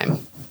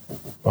time.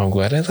 Well, I'm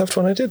glad I left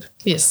when I did.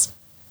 Yes.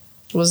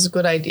 It was a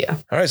good idea.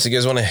 All right, so you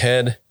guys want to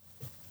head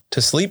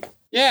to sleep?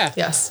 Yeah.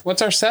 Yes.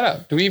 What's our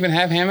setup? Do we even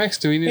have hammocks?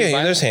 Do we need to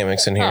buy there's them?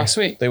 hammocks in here. Oh,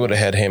 sweet. They would have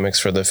had hammocks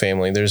for the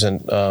family. There's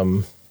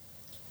enough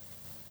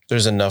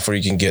where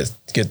you can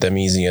get them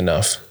easy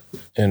enough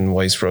in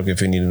Weisbrook if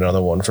you need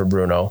another one for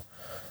Bruno.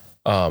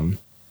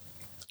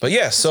 But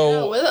yeah,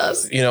 so with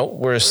us.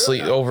 we're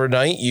asleep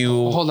overnight.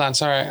 Hold on,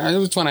 sorry. I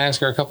just want to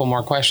ask her a couple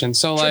more questions.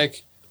 So,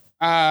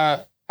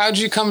 how'd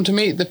you come to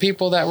meet the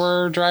people that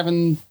were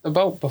driving the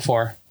boat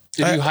before?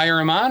 Did you hire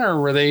them on, or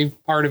were they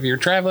part of your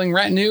traveling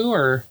retinue,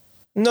 or?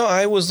 No,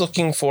 I was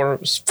looking for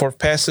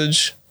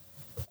passage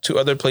to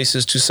other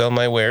places to sell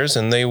my wares,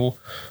 and they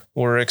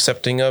were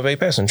accepting of a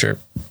passenger.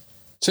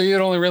 So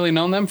you'd only really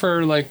known them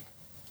for a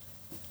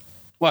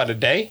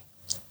day?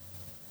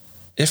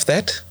 If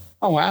that.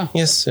 Oh wow.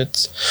 Yes,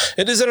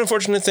 it is an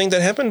unfortunate thing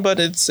that happened, but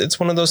it's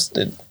one of those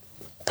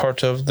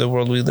part of the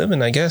world we live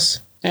in, I guess.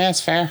 Yeah,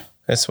 it's fair.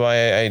 That's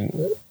why I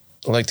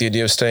like the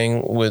idea of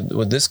staying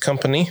with this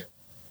company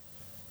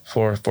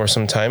for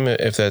some time,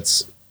 if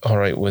that's all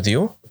right with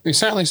you. We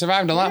certainly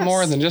survived a lot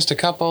more than just a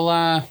couple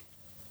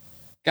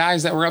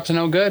guys that were up to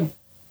no good.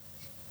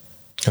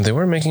 And they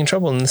were making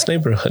trouble in this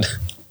neighborhood.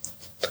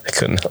 I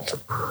couldn't help it.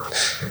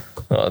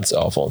 Oh, it's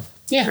awful.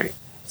 Yeah. All right.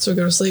 So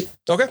go to sleep.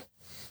 Okay.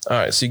 All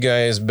right. So you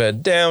guys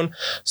bed down.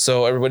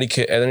 So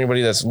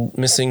anybody that's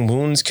missing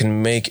wounds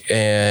can make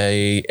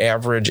a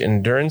average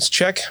endurance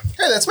check.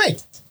 Hey, that's me.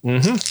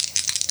 Mm-hmm.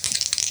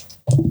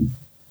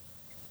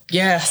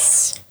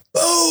 Yes.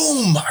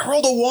 Boom! I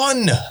rolled a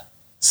 1.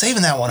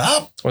 Saving that one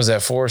up. Was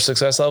that 4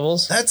 success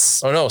levels?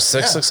 That's. Oh no,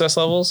 6 success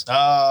levels.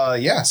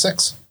 Yeah,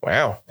 6.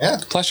 Wow.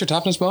 Yeah. Plus your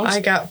toughness bonus? I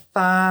got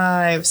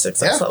 5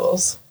 success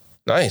levels.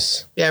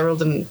 Nice. Yeah, I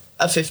rolled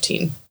a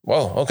 15.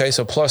 Whoa. Okay.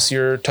 So plus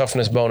your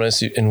toughness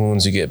bonus and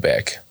wounds you get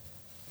back.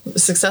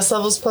 Success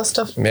levels plus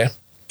stuff? Yeah.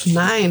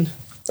 9.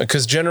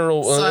 Because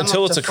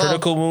until it's a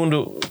critical wound,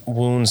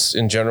 wounds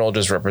in general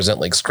just represent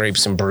like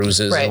scrapes and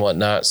bruises and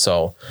whatnot.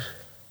 So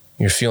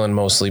you're feeling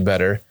mostly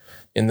better.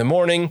 In the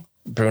morning,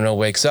 Bruno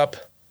wakes up.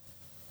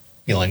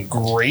 Feeling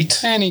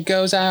great. And he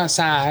goes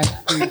outside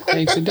and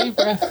takes a deep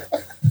breath.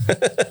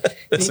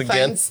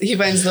 He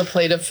finds the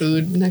plate of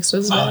food next to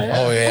his bed.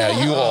 Oh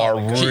yeah, you are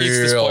He eats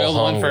the real spoiled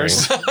one hungry.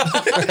 first.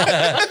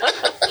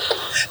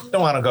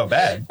 Don't want to go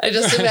bad. I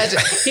just imagine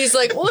he's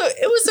like, well,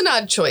 it was an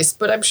odd choice,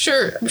 but I'm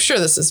sure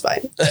this is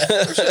fine.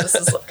 I'm sure this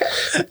is okay.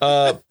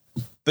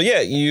 But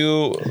yeah,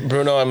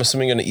 Bruno, I'm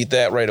assuming going to eat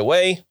that right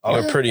away.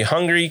 You're pretty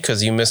hungry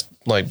because you missed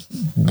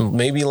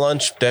maybe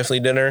lunch, definitely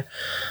dinner.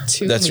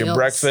 2 That's your meals.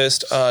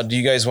 breakfast. Do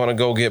you guys want to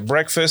go get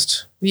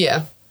breakfast?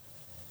 Yeah.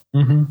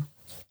 Mm-hmm.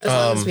 As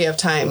long as we have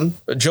time.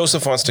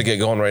 Joseph wants to get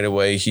going right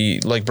away.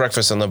 He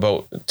breakfast on the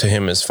boat to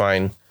him is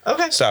fine.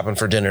 Okay. Stopping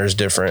for dinner is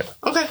different.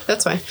 Okay,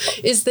 that's fine.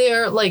 Is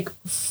there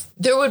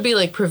there would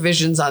be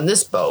provisions on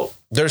this boat?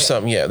 There's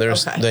some, yeah.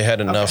 They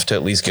had enough to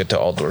at least get to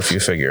Altdorf, you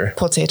figure.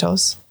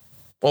 Potatoes.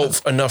 Well,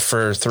 enough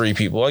for 3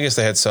 people. I guess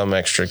they had some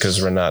extra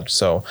because we're not.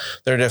 So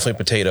there are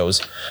definitely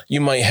potatoes. You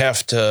might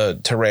have to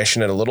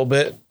ration it a little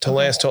bit to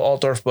last till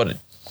Altdorf, but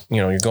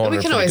you're going. And we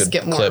at a can pretty always good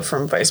get more clip.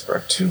 from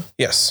Weisbrook too.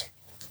 Yes.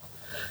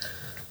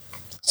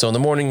 So in the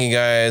morning, you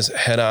guys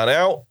head on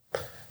out.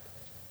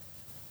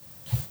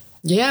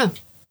 Yeah.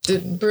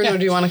 Bruno,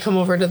 do you want to come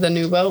over to the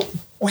new boat?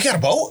 We got a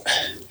boat?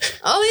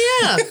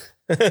 Oh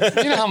yeah.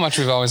 You know how much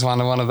we've always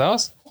wanted one of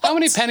those. How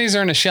many pennies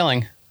are in a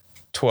shilling?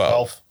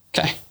 12.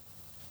 Okay.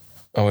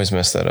 Always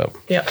mess that up.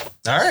 Yep.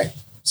 All right.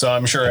 So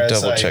I'm sure as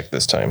Double check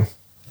this time.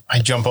 I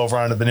jump over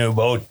onto the new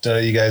boat,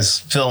 you guys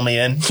fill me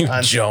in. You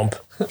on jump.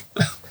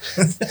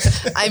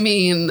 I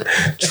mean,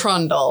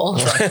 Trundle.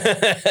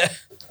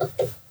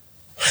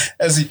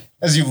 as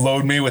you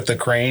load me with the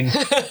crane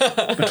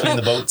between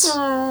the boats.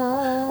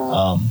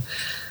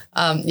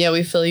 Yeah,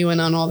 we fill you in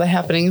on all the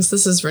happenings.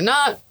 This is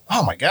Renat.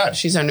 Oh my God.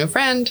 She's our new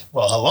friend.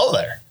 Well, hello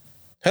there.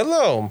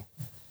 Hello.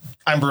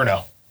 I'm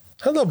Bruno.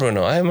 Hello,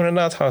 Bruno. I am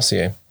Renat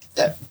Hassier.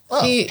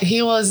 Oh,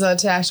 He was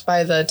attacked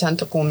by the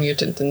tentacle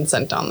mutant and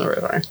sent down the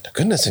river.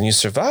 Goodness, and you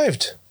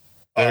survived.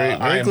 Very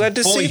I'm glad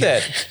to see fully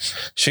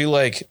that. She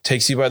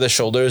takes you by the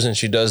shoulders and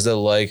she does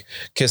the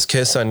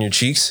kiss on your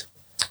cheeks.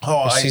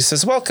 She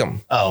says,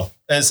 "Welcome."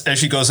 As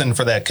she goes in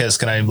for that kiss,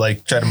 can I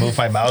try to move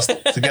my mouth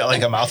to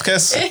get a mouth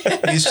kiss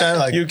each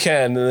time? You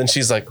can, and then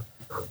she's like,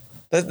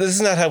 "This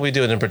is not how we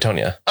do it in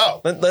Bretonia.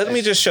 Oh, Let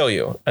me just show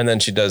you." And then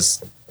she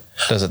does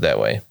it that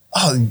way.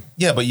 oh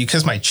yeah, but you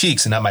kiss my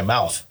cheeks and not my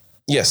mouth.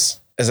 Yes,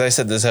 as I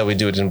said, this is how we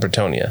do it in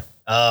Bretonia.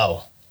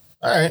 Oh,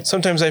 all right.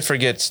 Sometimes I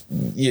forget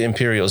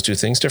Imperials do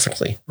things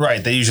differently.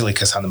 Right, they usually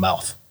kiss on the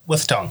mouth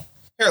with tongue.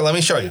 Here, let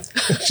me show you.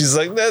 She's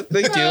like, "No,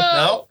 thank you.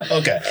 No?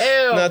 Okay.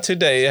 Ew. Not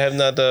today. I have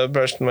not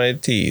brushed my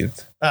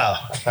teeth."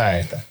 Oh, all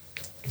right then.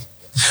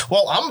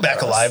 Well, I'm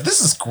back alive.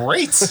 This is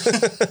great.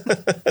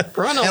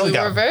 Bruno, And we we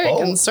got were very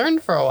both.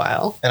 concerned for a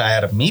while. And I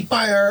had a meat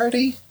pie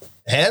already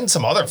and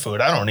some other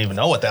food. I don't even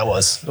know what that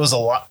was. It was a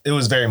lot. It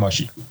was very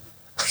mushy.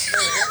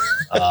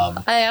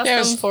 I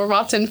asked him for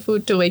rotten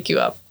food to wake you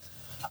up.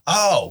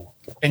 Oh,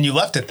 and you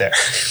left it there.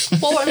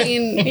 Well, I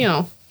mean,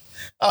 Oh,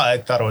 I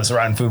thought it was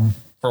rotten food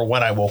for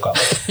when I woke up.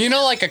 You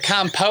know, like a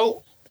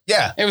compote?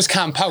 Yeah. It was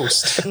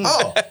compost.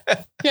 Oh,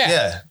 Yeah.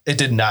 yeah. It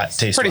did not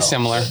taste Pretty well.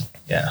 similar.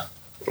 Yeah.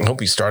 I hope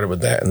you started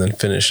with that and then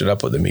finished it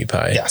up with a meat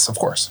pie. Yes, of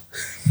course.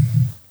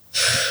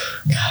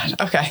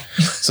 okay.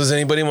 So does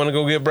anybody want to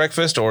go get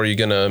breakfast, or are you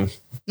gonna?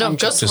 No,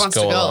 just just wants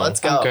go to go. along. Let's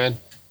go. I'm good.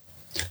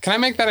 Can I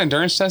make that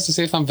endurance test to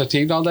see if I'm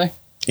fatigued all day?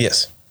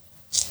 Yes.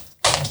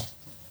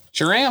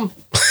 Sure am.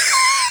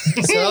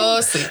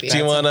 So sleepy. Do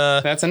you want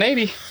to? That's an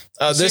 80.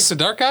 This The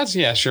Dark Gods?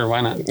 Yeah, sure.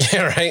 Why not?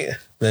 Yeah, right.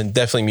 Then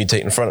definitely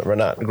mutate in front of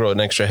Renat and grow an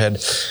extra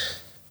head.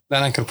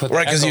 Then I could put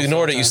Right, because you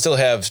ignored it. You still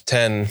have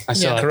 10 I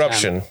still have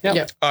corruption. 10. Yep.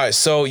 Yep. All right,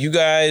 so you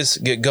guys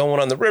get going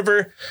on the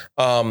river.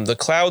 The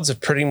clouds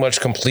have pretty much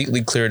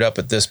completely cleared up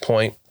at this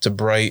point. It's a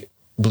bright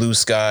blue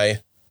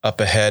sky up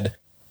ahead,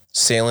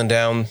 sailing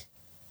down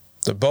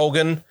the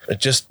Bogan. It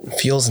just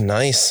feels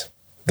nice.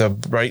 The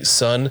bright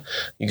sun.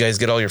 You guys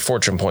get all your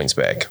fortune points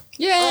back.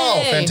 Yay!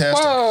 Oh,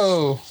 fantastic.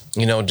 Whoa.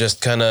 Just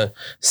kind of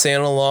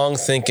sailing along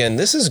thinking,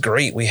 this is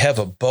great. We have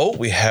a boat.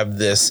 We have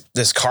this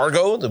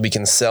cargo that we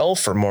can sell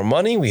for more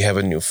money. We have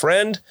a new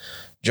friend.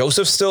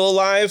 Joseph's still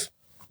alive.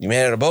 You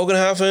made it to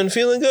Bogenhofen,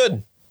 feeling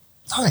good.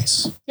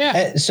 Nice.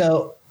 Yeah.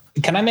 So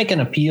can I make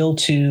an appeal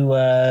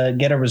to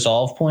get a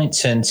resolve point,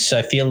 since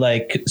I feel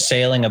like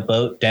sailing a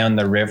boat down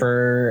the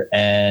river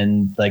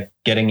and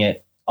getting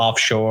it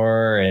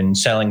offshore and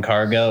selling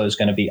cargo is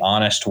going to be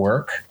honest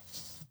work,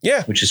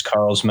 Yeah. which is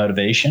Carl's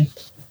motivation.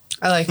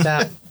 I like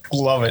that.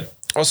 Love it.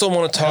 Also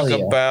want to talk Hell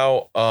yeah.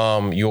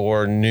 about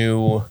your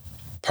new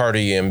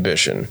party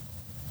ambition.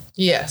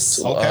 Yes.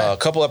 Okay. A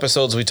couple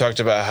episodes we talked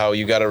about how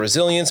you got a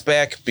resilience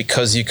back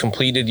because you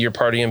completed your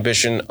party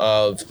ambition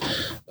of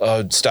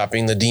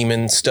stopping the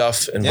demon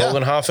stuff in Yeah.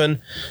 Bogenhofen.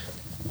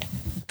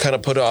 Kind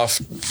of put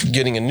off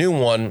getting a new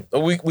one.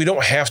 We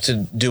don't have to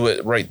do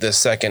it right this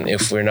second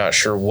if we're not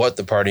sure what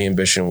the party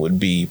ambition would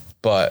be,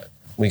 but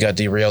we got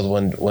derailed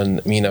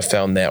when Mina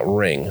found that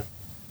ring.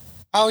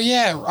 Oh,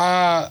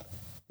 yeah.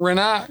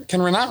 Renat. Can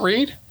Renat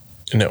read?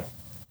 No,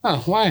 Oh,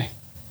 why?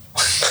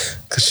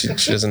 because she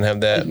doesn't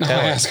have that No, I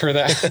talent. ask her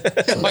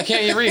that. Why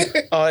can't you read?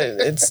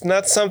 It's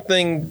not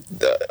something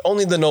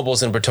only the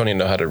nobles in Bretonia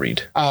know how to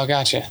read. Oh,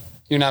 gotcha.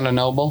 You're not a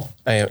noble?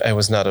 I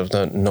was not of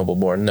the noble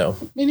born. No,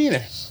 Me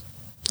neither.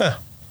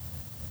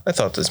 I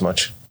thought as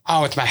much.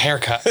 Oh, it's my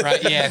haircut,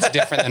 right? Yeah, it's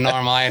different than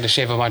normal. I had to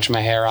shave a bunch of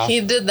my hair off. He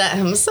did that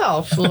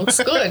himself. Looks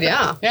good,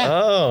 yeah. Yeah.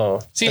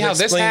 Oh, See that how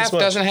this explains half much.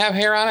 doesn't have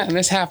hair on it and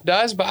this half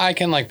does, but I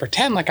can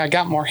pretend like I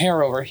got more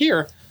hair over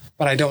here,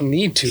 but I don't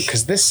need to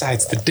because this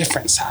side's the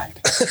different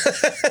side.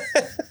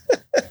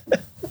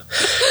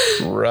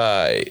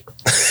 Right.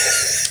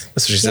 That's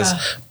what she says.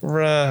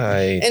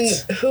 Right. And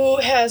who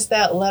has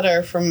that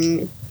letter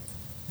from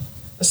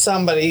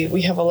somebody?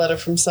 We have a letter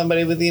from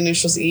somebody with the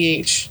initials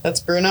EH. That's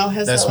Bruno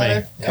has That's that me.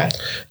 letter? Yeah. Okay.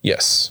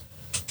 Yes.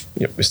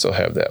 Yep, we still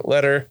have that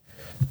letter.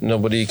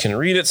 Nobody can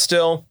read it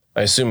still.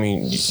 I assume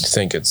you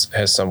think it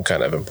has some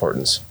kind of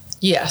importance.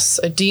 Yes,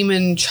 a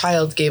demon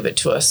child gave it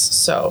to us.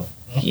 So,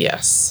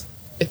 yes,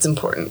 it's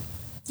important.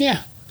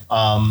 Yeah.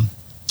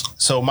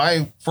 So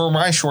for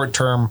my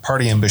short-term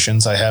party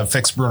ambitions, I have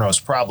fix Bruno's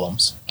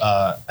problems.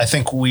 I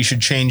think we should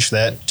change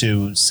that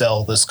to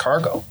sell this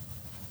cargo.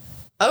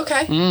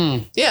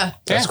 Okay. Yeah.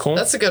 That's cool.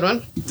 That's a good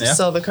one. Yeah.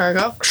 Sell the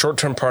cargo.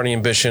 Short-term party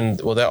ambition,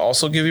 will that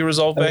also give you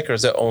resolve back, or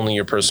is that only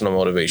your personal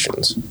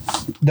motivations?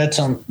 That's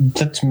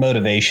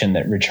motivation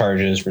that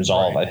recharges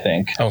resolve, I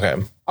think. Okay.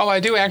 Oh, I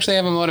do actually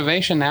have a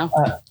motivation now.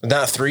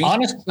 Not 3?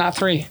 Not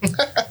 3.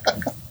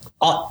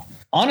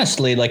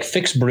 Honestly, like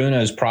fix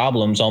Bruno's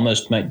problems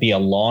almost might be a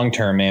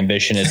long-term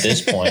ambition at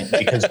this point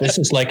because this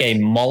is like a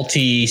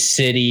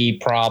multi-city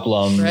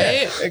problem.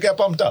 Right? It got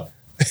bumped up.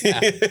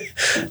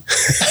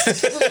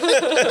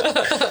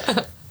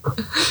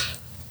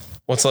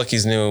 What's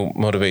Lucky's new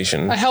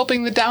motivation?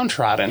 Helping the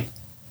downtrodden.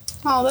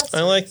 Oh, that's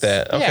I like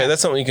that. Okay, Yeah.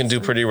 that's something you can do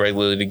pretty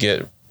regularly to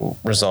get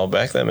resolve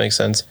back. That makes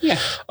sense. Yeah.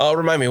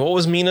 Remind me, what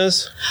was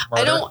Mina's?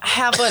 I don't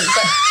have one,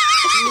 but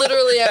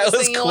literally I That was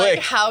was thinking quick. like,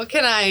 how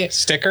can I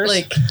Stickers?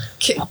 like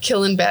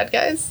killing bad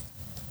guys?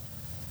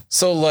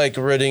 So like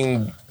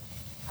ridding.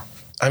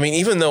 I mean,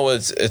 even though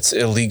it's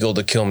illegal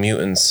to kill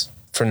mutants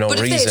for no But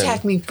if reason, they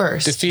attack me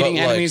first, Defeating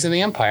but, like- enemies of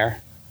the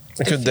Empire.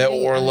 could that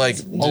or like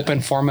Open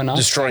form enough.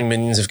 destroying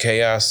minions of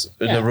chaos,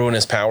 Yeah. the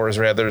ruinous powers,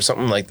 rather,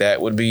 something like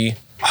that would be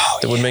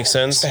that would make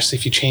sense. Especially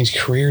if you change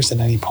careers at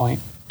any point.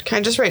 can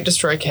I just write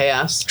destroy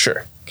chaos?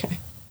 Sure. Okay.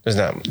 There's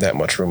not that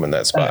much room in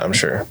that spot, I'm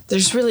sure.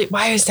 There's really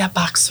why is that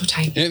box so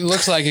tiny? It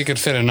looks like it could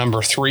fit a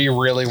number 3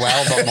 really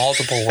well, but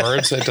multiple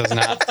words it does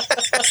not.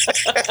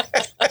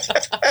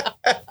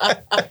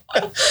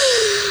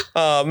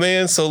 Oh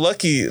man, so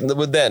Lucky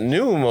with that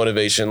new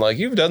motivation, like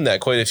you've done that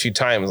quite a few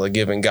times, like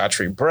giving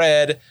Gotri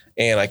bread,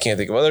 and I can't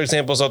think of other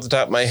examples off the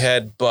top of my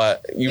head,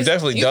 but you've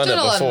definitely done it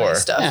a lot of before.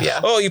 nice stuff, yeah.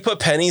 Oh, you put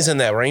pennies in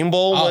that rainbow.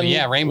 Oh, when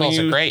yeah, rainbows when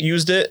are you great.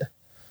 Used it,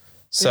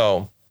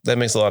 so that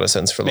makes a lot of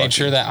sense for Lucky. Made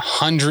sure that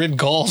 100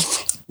 gold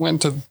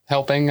went to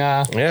helping.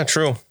 Yeah,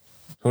 true.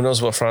 Who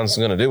knows what Franz is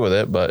going to do with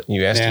it, but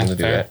you asked Yeah, him to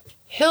do fair. that.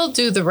 He'll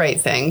do the right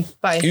thing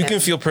by You him can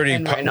feel pretty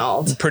and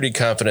Reynald. pretty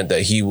confident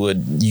that he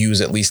would use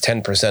at least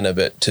 10% of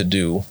it to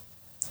do,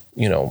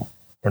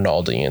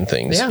 Ronaldian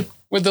things. Yeah.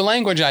 With the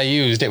language I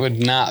used, it would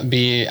not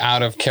be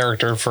out of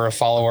character for a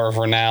follower of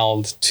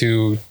Ronald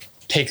to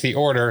take the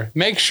order.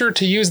 Make sure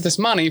to use this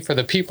money for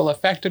the people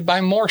affected by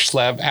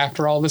Morschlev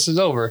after all this is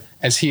over,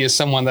 as he is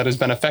someone that has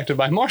been affected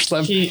by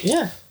Morschlev.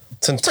 Yeah.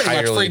 It's Pretty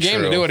entirely much free game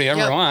true. to do what he ever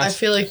Yep, I wants.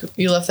 feel like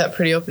you left that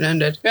pretty open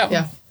ended. Yeah.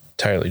 Yeah.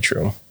 Entirely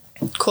true.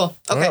 Cool.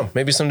 I don't Okay. know.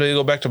 Maybe someday you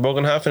go back to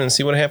Bogenhofen and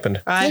see what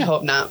happened. I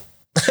hope not.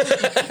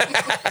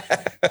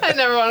 I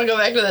never want to go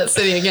back to that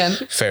city again.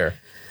 Fair.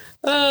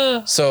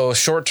 So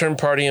short-term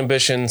party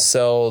ambition,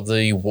 sell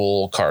the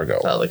wool cargo.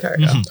 Sell the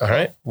cargo. All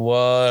right.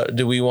 What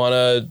do we want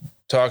to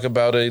talk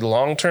about? A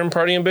long-term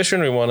party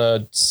ambition? Or we want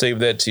to save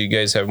that till you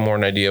guys have more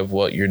an idea of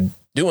what you're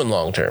doing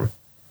long-term.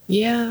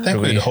 Yeah. I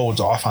think we- we'd hold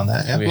off on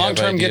that. Yeah. we- Long have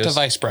term, get to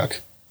ideas. Vicebrook.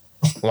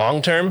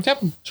 Long-term?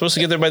 Yep. Supposed to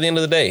get there by the end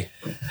of the day.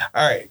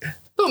 All right.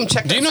 Boom.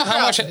 Check. Do you know how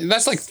much?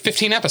 That's like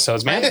 15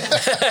 episodes, man.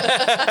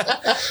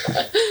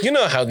 You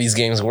know how these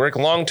games work.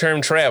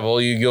 Long-term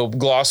travel, you go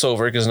gloss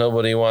over because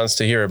nobody wants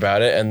to hear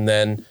about it, and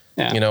then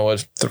Yeah. a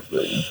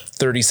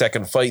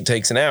 30-second fight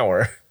takes an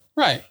hour.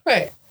 Right.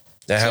 Right.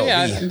 That's how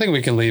Yeah, it I be. think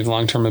we can leave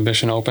long-term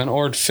ambition open,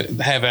 or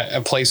have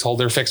a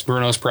placeholder fix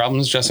Bruno's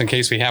problems, just in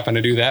case we happen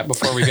to do that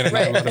before we get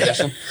another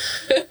motivation.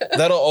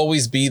 That'll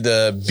always be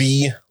the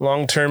B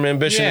long-term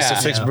ambition is to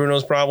Yeah. fix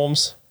Bruno's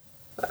problems.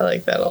 I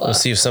like that a lot. We'll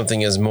see if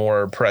something is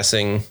more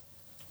pressing.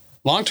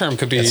 Long-term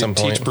could be At some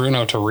teach point.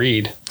 Bruno to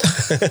read.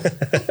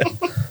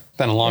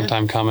 Been a long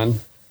time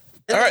coming.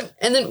 And All then, right.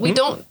 And then we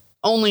don't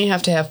only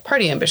have to have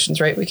party ambitions,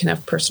 right? We can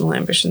have personal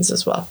ambitions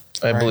as well.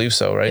 I believe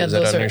so, right? Yeah, Is that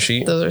those on are, your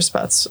sheet? Those are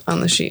spots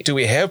on the sheet. Do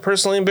we have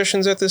personal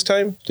ambitions at this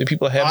time? Do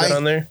people have that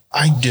on there?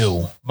 I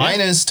do.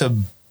 Mine is to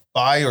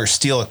buy or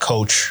steal a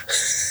coach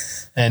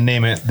and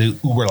name it the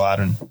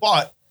Uberladen.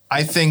 But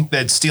I think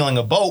that stealing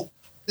a boat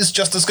is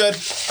just as good.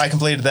 I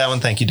completed that one.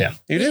 Thank you, Dan.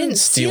 You didn't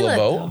steal a it,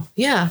 boat. though.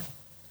 Yeah.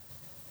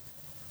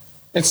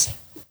 It's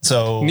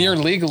So near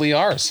legally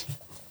ours.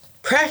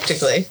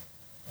 Practically.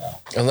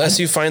 Unless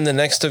you find the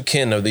next of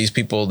kin of these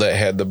people that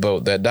had the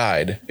boat that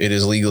died, it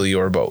is legally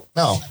your boat.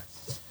 no.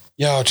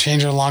 Yo,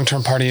 change our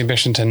long-term party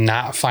ambition to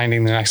not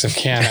finding the next of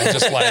kin. And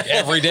just like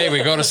every day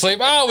we go to sleep,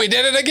 oh, we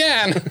did it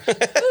again.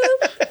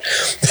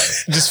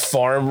 Just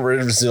farm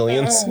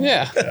resilience.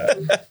 Yeah.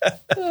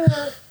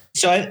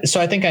 So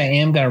I think I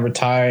am going to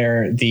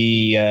retire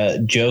the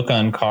joke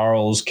on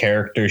Carl's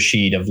character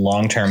sheet of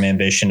long-term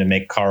ambition to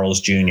make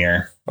Carl's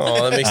Jr.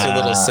 Oh, that makes me a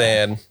little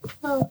sad.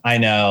 I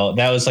know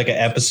that was like an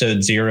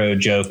episode 0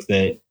 joke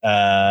that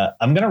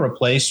I'm going to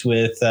replace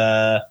with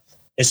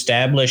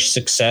established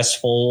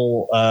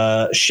successful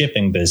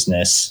shipping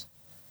business.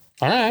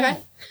 All right. Okay.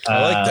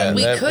 I like that.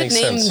 We that could makes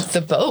name sense. the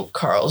boat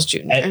Carl's Jr.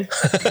 And-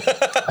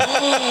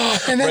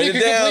 And then Write you it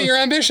can down. complete your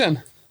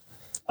ambition.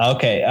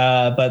 Okay,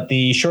 but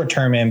the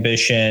short-term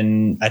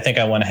ambition, I think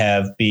I want to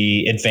have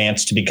be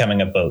advanced to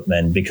becoming a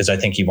boatman because I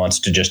think he wants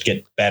to just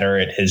get better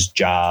at his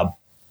job.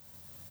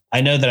 I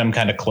know that I'm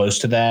kind of close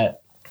to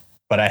that,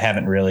 but I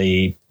haven't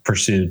really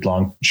pursued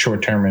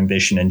short-term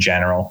ambition in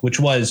general, which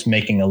was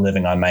making a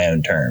living on my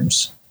own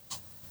terms.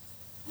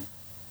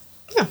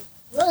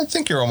 I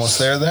think you're almost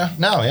there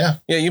now, yeah.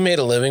 Yeah, you made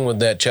a living with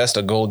that chest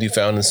of gold you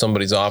found in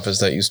somebody's office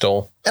that you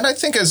stole. And I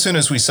think as soon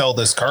as we sell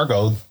this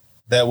cargo,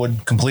 that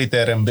would complete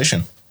that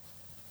ambition.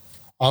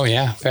 Oh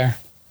yeah, fair.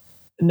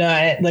 No,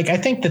 I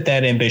think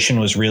that ambition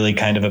was really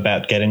kind of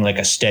about getting like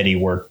a steady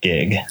work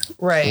gig,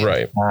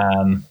 Right.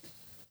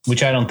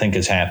 which I don't think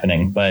is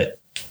happening. But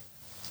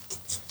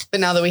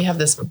now that we have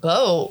this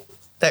boat,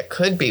 that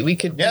could be. We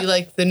could Yeah, be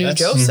like the new that's-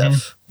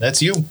 Joseph.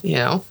 That's you. You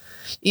know,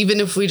 even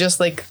if we just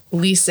like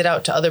lease it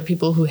out to other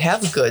people who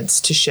have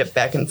goods to ship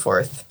back and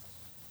forth,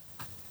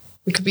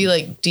 we could be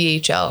like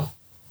DHL.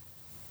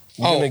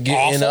 You're gonna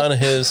get in on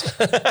his.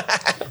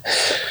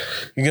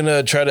 You're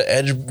gonna try to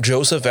edge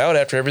Joseph out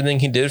after everything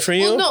he did for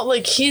you. Well, no,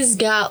 like he's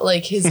got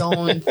like his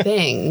own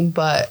thing,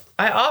 but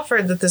I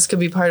offered that this could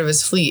be part of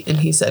his fleet, and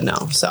he said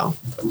no. So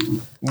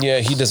Yeah,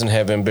 he doesn't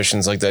have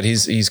ambitions like that.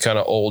 He's kind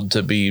of old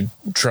to be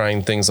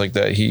trying things like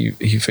that. He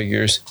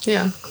figures,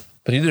 yeah,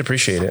 but he did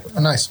appreciate it. Oh,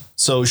 nice.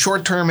 So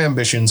short-term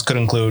ambitions could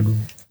include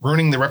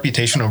ruining the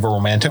reputation of a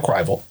romantic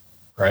rival,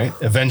 right?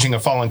 Avenging a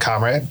fallen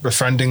comrade,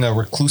 befriending a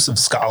reclusive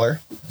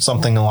scholar,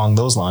 something along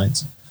those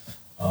lines.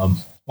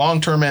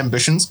 Long-term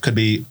ambitions could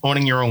be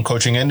owning your own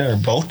coaching inn or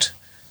boat,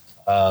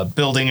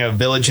 building a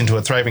village into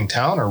a thriving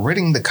town, or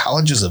ridding the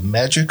colleges of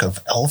magic of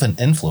elven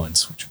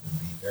influence, which would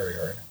be very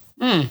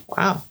hard.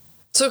 wow.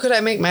 So could I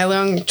make my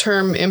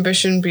long-term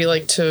ambition be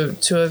like to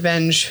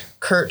avenge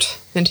Kurt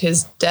and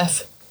his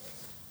death?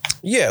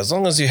 Yeah, as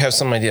long as you have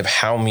some idea of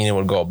how Mina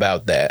would go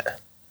about that.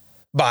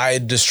 By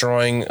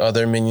destroying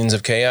other minions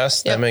of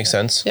chaos. Yep. That makes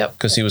sense. Yep.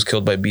 Because he was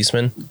killed by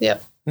Beastman.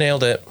 Yep.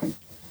 Nailed it.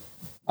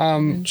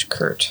 Avenge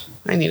Kurt.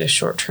 I need a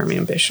short-term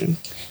ambition.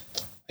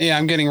 Yeah,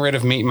 I'm getting rid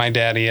of meet my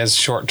daddy as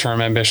short-term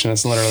ambition.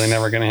 It's literally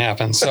never going to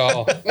happen.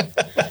 So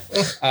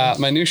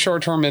my new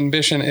short-term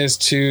ambition is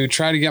to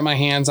try to get my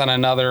hands on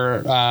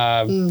another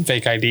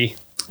fake ID.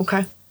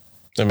 Okay.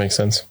 That makes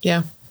sense.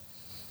 Yeah.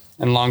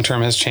 And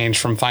long-term has changed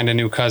from find a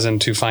new cousin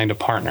to find a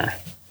partner.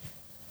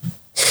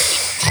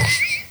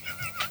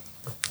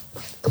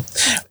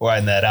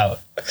 Widen that out.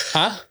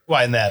 Huh?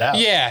 Widen that out.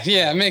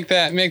 Yeah. Make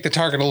the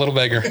target a little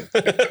bigger.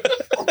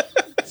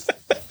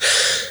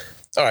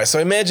 All right, so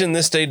imagine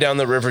this day down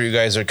the river, you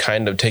guys are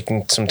kind of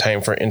taking some time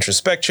for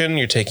introspection.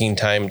 You're taking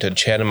time to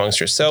chat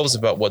amongst yourselves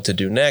about what to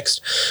do next.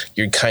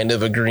 You're kind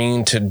of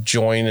agreeing to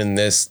join in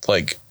this,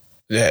 like,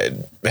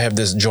 have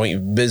this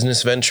joint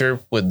business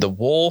venture with the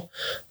wool,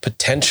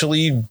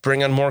 potentially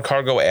bring on more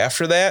cargo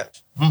after that.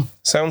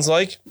 Sounds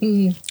like.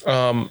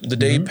 The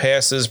day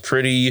passes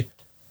pretty.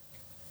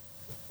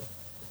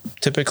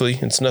 Typically,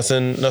 it's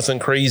nothing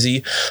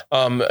crazy.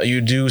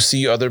 You do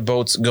see other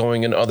boats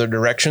going in other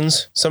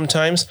directions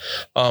sometimes.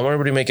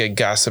 Everybody make a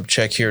gossip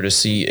check here to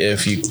see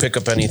if you pick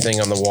up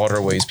anything on the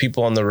waterways.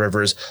 People on the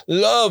rivers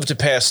love to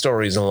pass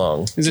stories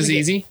along. Is this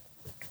easy?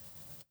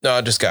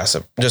 No, just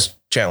gossip, just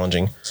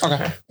challenging.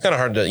 Okay. Kind of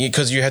hard to,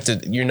 because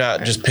you're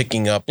not just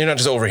picking up, you're not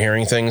just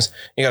overhearing things.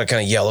 You got to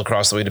kind of yell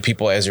across the way to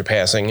people as you're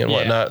passing and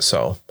whatnot.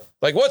 So,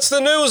 like, what's the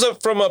news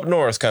from up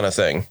north kind of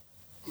thing.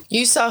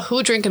 You saw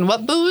who drinking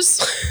what booze?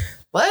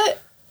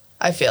 What?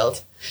 I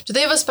failed. Do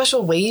they have a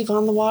special wave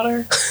on the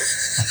water?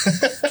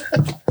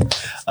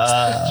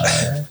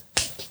 I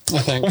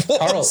think.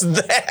 What's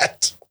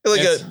that?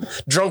 Like a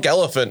drunk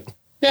elephant.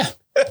 Yeah.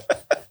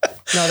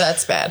 No,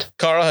 that's bad.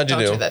 Carl, how'd you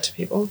Don't do? do that to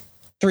people.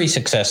 3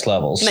 success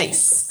levels.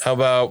 Nice. How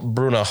about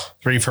Bruno?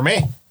 3 for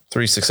me.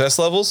 3 success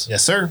levels?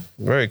 Yes, sir.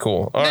 Very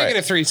cool. All right.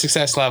 -3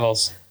 success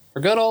levels for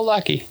good old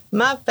Lucky.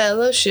 My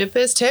fellowship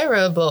is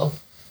terrible.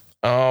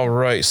 All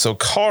right. So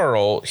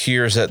Carl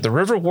hears that the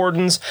river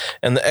wardens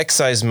and the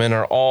excise men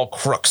are all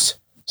crooks.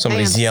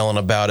 Somebody's Hang on. yelling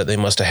about it. They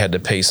must have had to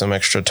pay some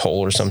extra toll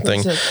or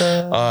something. Is it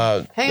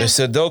the- Hang They on.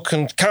 said they'll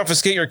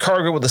confiscate your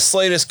cargo with the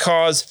slightest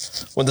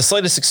cause, with the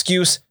slightest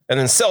excuse, and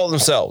then sell it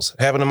themselves.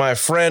 It happened to my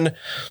friend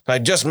I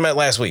just met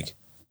last week.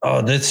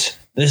 Oh, this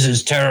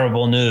is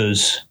terrible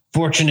news.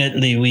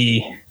 Fortunately,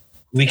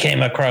 we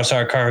came across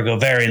our cargo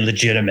very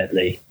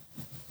legitimately.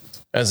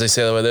 As they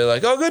say that way, they're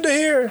like, "Oh, good to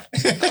hear."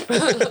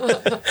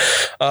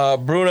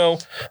 Bruno,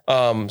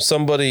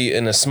 somebody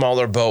in a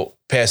smaller boat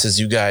passes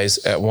you guys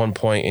at one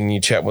point, and you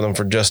chat with them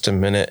for just a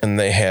minute, and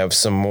they have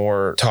some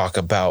more talk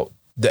about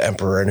the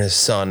emperor and his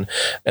son,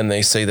 and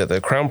they say that the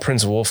Crown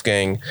Prince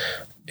Wolfgang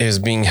is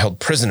being held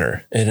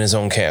prisoner in his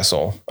own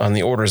castle on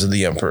the orders of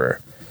the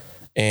emperor,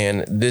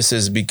 and this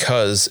is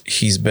because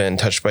he's been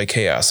touched by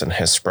chaos and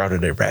has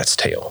sprouted a rat's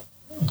tail.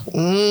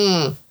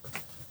 We've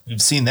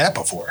seen that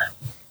before.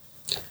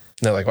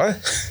 They're like, "What?"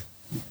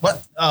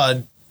 What?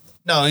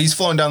 No, he's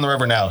flowing down the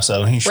river now,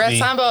 so he should Rats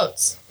be. on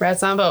boats.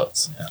 Rats on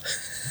boats.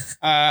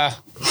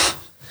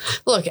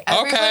 Look,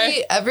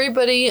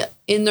 everybody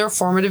in their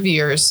formative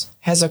years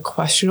has a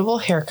questionable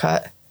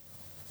haircut.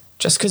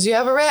 Just because you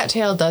have a rat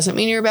tail doesn't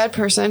mean you're a bad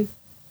person.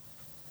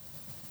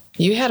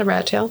 You had a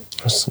rat tail.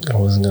 I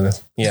wasn't gonna.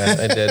 Yeah,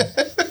 I did.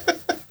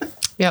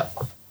 Yep.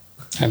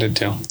 I did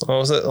too. I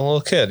was a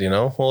little kid, a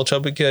little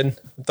chubby kid.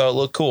 I thought it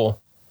looked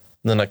cool.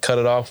 And then I cut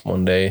it off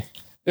one day.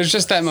 There's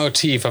just that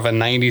motif of a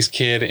 90s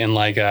kid in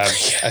like a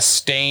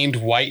stained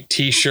white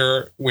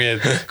t-shirt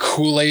with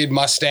Kool-Aid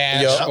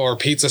mustache Yep. or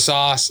pizza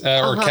sauce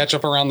or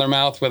ketchup around their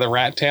mouth with a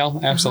rat tail.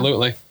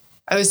 Absolutely.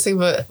 I was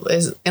thinking about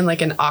is in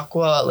like an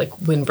aqua like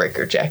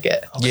windbreaker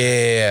jacket.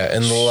 Yeah,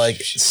 and like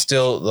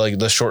still like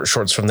the short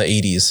shorts from the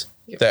 80s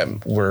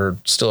that were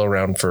still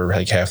around for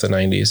like half the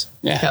 90s.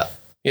 Yeah.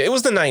 Yeah, it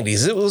was the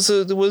 90s. It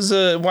was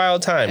a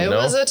wild time, It you know?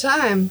 was a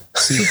time.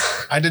 See,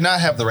 I did not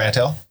have the rat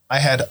tail. I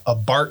had a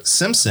Bart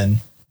Simpson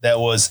that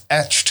was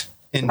etched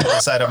into the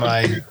side of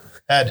my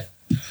head.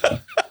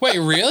 Wait,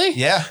 really?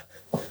 Yeah.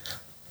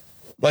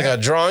 Like a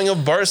drawing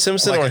of Bart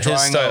Simpson Like or a his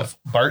drawing style? of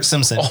Bart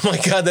Simpson. Oh my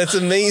god, that's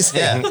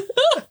amazing. Yeah.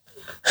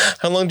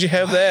 How long did you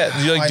have that?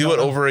 Did you like I do don't it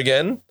know. over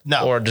again?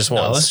 No. Or just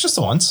No, once? it's just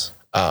the once.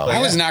 Oh,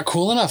 I was not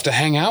cool enough to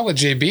hang out with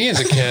JB as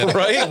a kid.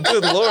 right?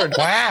 Good lord.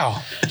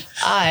 Wow.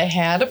 I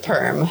had a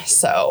perm,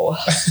 so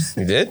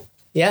You did?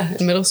 yeah,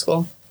 in middle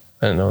school.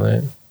 I didn't know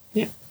that.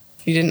 Yeah,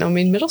 you didn't know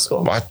me in middle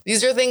school. What?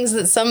 These are things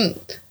that some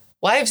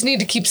wives need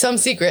to keep some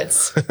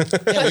secrets.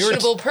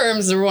 Questionable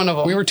perms are one of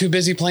them. We were too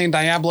busy playing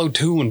Diablo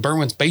 2 in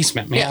Berwyn's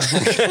basement, man.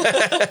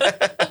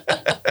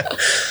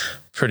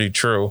 Pretty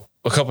true.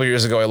 A couple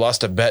years ago, I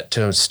lost a bet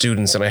to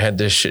students, and I had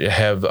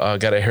to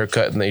got a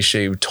haircut, and they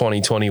shaved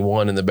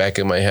 2021 in the back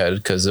of my head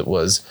because it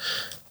was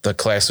the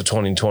class of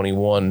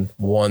 2021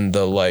 won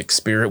the like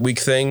Spirit Week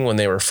thing when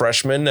they were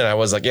freshmen, and I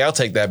was like, yeah, I'll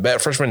take that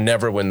bet. Freshmen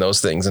never win those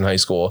things in high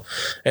school,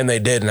 and they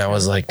did, and I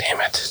was like, damn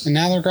it. And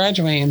now they're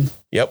graduating.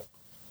 Yep,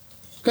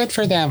 Good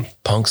for them.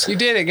 punks. You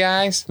did it,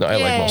 guys. No, I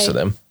like Yay. most of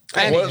them.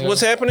 Anywho.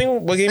 What's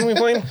happening? What game are we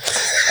playing?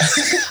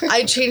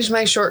 I changed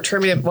my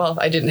short-term. Well,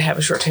 I didn't have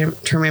a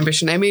short-term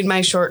ambition. I made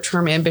my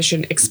short-term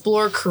ambition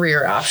explore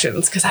career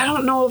options because I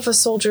don't know if a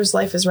soldier's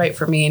life is right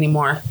for me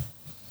anymore.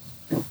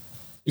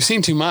 You've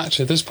seen too much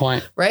at this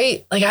point.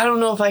 Right? Like I don't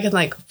know if I can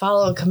like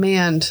follow a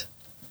command.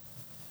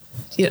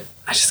 You know,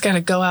 I just got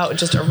to go out and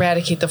just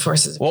eradicate the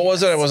forces. What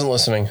was it? I wasn't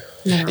listening.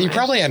 Never You mind.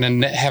 probably had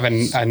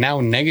a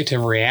now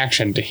negative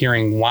reaction to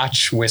hearing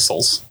watch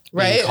whistles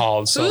being Right?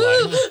 called. So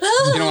like,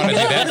 you don't want to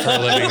do that for a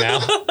living now.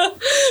 Where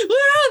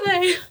are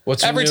they?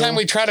 What's Every your time new-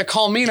 we try to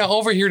call Mina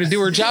over here to do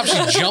her job,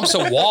 she jumps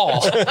a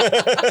wall,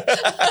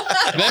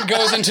 then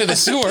goes into the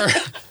sewer.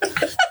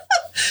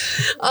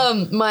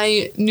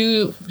 My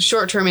new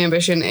short-term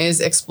ambition is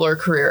explore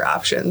career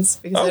options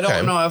because I Okay.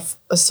 don't know if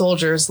a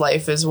soldier's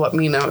life is what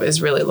Mina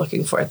is really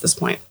looking for at this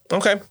point.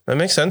 Okay, that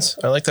makes sense.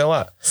 I like that a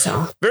lot.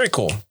 So Very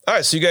cool. All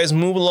right, so you guys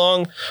move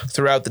along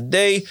throughout the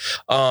day.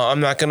 I'm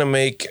not going to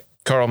make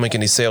Carl make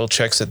any sail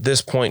checks at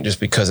this point just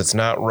because it's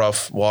not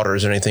rough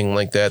waters or anything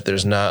like that.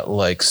 There's not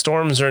like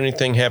storms or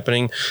anything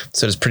happening.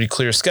 So it's pretty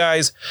clear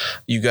skies.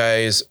 You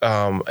guys,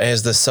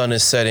 as the sun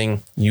is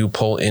setting, you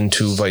pull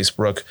into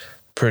Vicebrook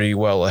pretty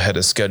well ahead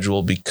of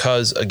schedule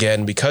because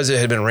it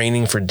had been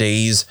raining for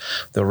days.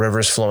 The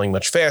river's flowing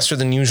much faster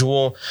than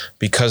usual.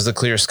 Because the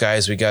clear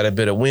skies, we got a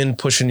bit of wind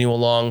pushing you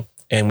along,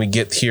 and we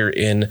get here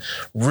in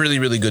really,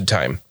 really good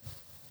time.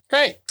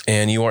 Great.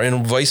 And you are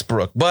in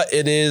Vicebrook, but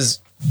it is,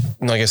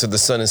 like I said, the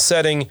sun is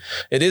setting.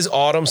 It is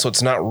autumn, so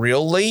it's not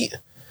real late,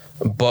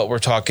 but we're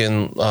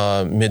talking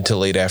mid to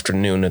late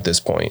afternoon at this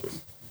point.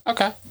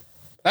 Okay.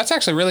 That's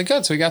actually really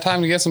good. So we got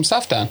time to get some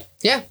stuff done.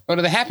 yeah, Go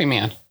to the Happy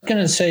Man. I'm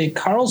gonna say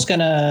Carl's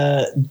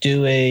gonna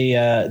do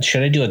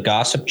should I do a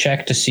gossip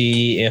check to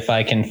see if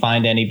I can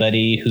find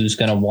anybody who's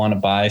gonna want to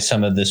buy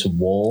some of this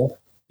wool?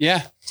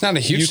 Yeah. It's not a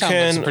huge You town, but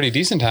it's a can- pretty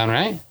decent town,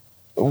 right?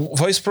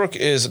 Vicebrook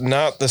is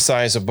not the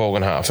size of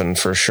Bogenhofen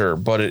for sure,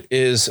 but it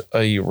is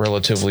a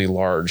relatively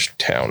large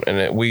town.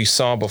 And we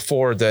saw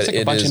before that It's like a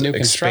it bunch is of new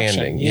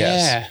expanding. construction.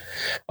 Yes.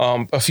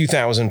 Yeah. A few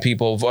thousand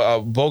people.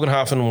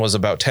 Bogenhofen was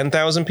about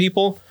 10,000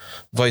 people.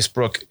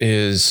 Vicebrook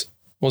is,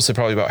 we'll say,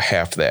 probably about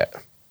half that.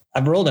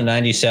 I've rolled a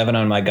 97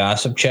 on my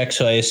gossip check,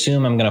 so I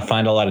assume I'm gonna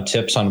find a lot of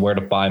tips on where to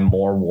buy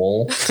more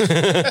wool.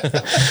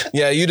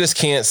 Yeah, you just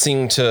can't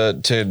seem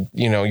to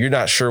you're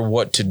not sure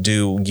what to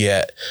do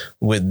yet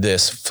with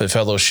this.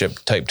 Fellowship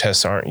type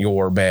tests aren't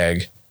your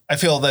bag. I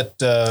feel that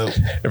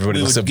Everybody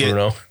We looks would at get-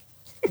 Bruno.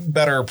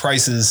 better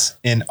prices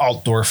in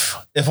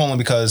Altdorf, if only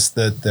because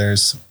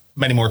there's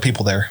many more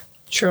people there.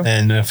 true.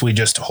 And if we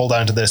just hold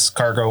on to this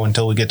cargo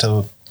until we get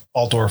to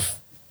Altdorf,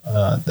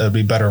 that would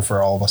be better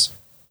for all of us.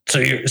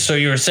 So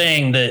you're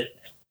saying that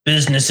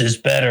business is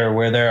better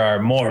where there are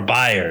more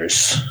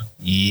buyers.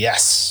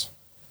 Yes.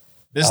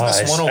 Business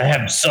I 101.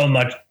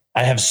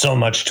 have so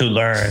much to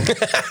learn.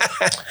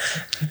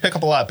 Pick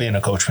up a lot being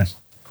a coachman.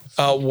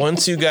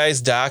 Once you guys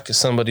dock,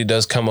 somebody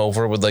does come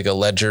over with like a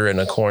ledger and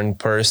a coin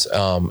purse.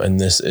 And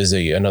this is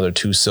another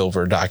 2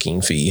 silver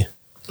docking fee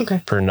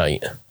Okay, per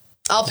night.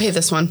 I'll pay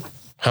this one.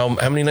 How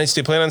many nights do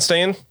you plan on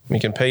staying? We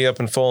can pay you up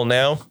in full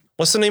now.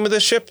 What's the name of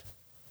this ship?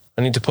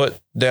 I need to put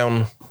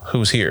down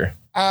who's here.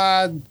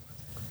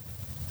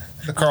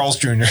 The Carl's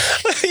Jr.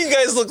 You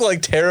guys look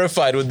like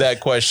terrified with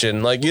that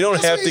question. Like, you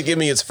don't have to give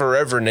me its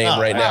forever name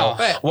right now.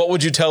 right. What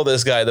would you tell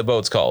this guy the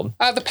boat's called?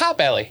 The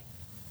Potbelly.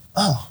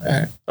 Oh, all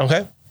right.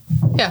 Okay.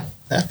 Yeah.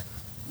 Yeah.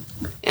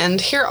 And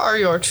here are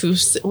your two.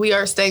 We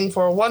are staying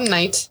for one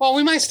night. Well,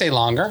 we might stay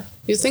longer.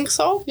 You think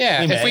so?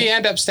 Yeah, We if we may.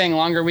 end up staying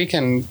longer, we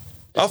can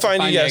I'll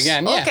find you, yes.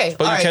 again. Yeah. Okay.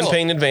 But All you right, can cool.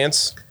 pay in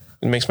advance.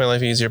 It makes my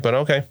life easier, but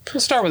okay.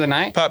 We'll start with a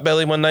night. Pot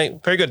belly one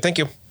night. Very good. Thank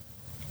you.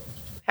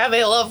 Have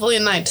a lovely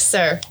night,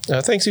 sir.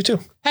 Thanks, you too.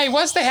 Hey,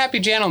 what's the happy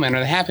gentleman or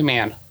the happy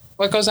man?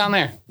 What goes on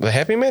there? The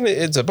Happy Man,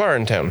 it's a bar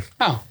in town.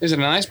 Oh, is it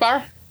a nice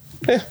bar?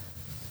 Yeah.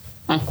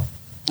 Oh.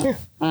 All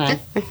right.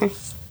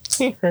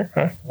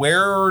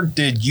 Where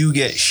did you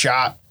get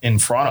shot in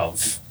front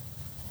of?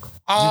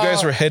 You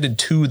guys were headed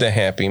to the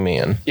Happy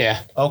Man.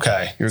 Yeah,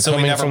 Okay. You're so we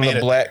coming never from made the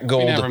it. Black we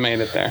Gold. never made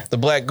it there. The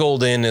Black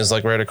Gold Inn is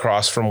like right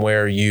across from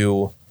where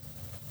you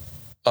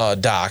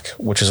dock,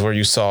 which is where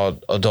you saw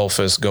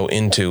Adolphus go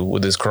into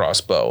with his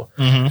crossbow.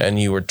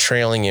 And you were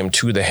trailing him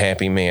to the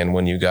Happy Man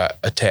when you got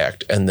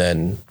attacked and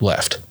then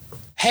left.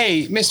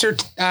 Hey, Mr.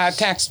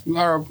 Tax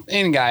or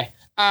Inn guy.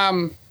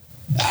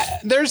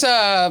 There's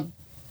a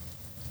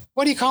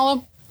what do you call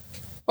him?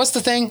 What's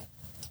the thing?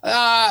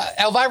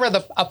 Elvira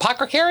the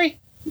apothecary?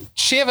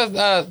 She have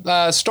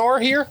a store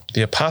here?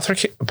 The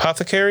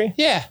apothecary?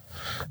 Yeah.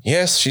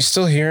 Yes, she's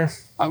still here.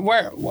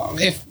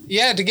 If you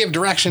had to give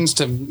directions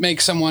to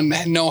make someone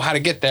know how to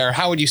get there,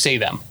 how would you say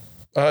them?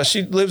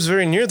 She lives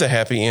very near the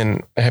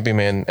Happy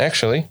Man,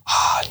 actually.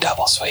 Ah,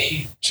 double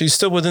sweet. She's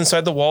still within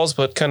inside the walls,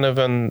 but kind of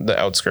on the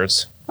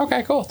outskirts.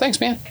 Okay, cool. Thanks,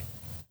 man.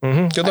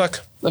 Good luck.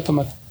 Flip him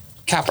a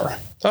copper.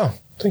 Oh,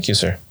 thank you,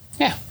 sir.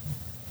 Yeah.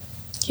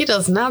 He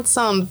does not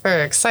sound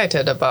very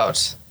excited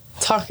about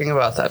talking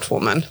about that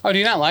woman. Oh, do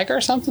you not like her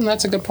or something?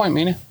 That's a good point,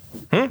 Mina.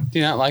 Do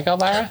you not like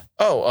Elvira?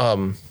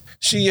 Oh,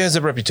 she has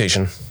a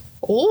reputation.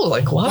 Oh,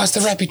 like what? What's the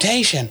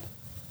reputation?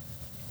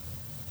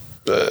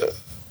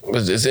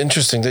 It's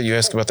interesting that you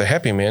ask about the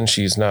Happy Man.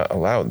 She's not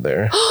allowed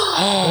there.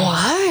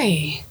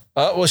 Why?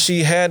 Well,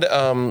 she had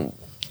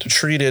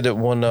treated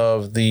one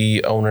of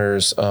the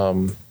owner's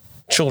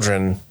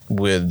children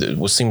with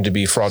what seemed to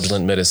be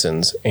fraudulent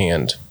medicines,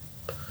 and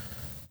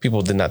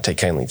people did not take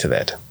kindly to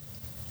that.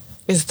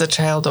 Is the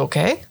child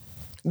okay?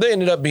 They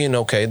ended up being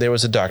okay. There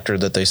was a doctor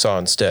that they saw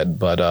instead,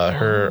 but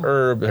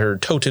her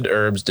toted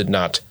herbs did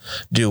not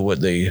do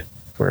what they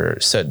were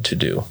said to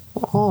do.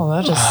 Oh,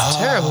 that is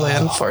terribly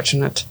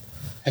unfortunate.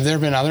 Have there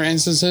been other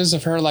instances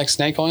of her like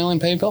snake oiling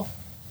people?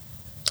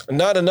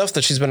 Not enough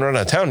that she's been run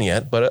out of town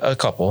yet, but a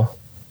couple.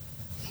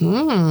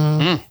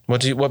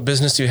 What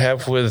business do you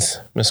have with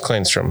Miss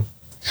Kleinstrom?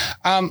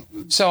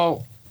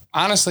 So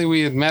honestly,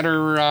 we had met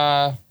her.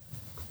 At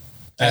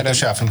the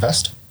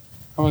Schaffenfest.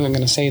 I wasn't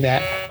going to say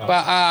that,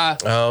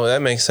 but Oh,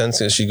 that makes sense.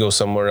 Because she goes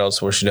somewhere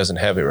else where she doesn't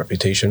have a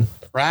reputation.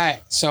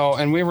 right. So,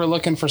 and we were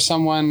looking for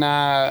someone.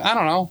 I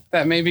don't know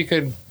that maybe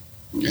could.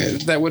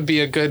 That would be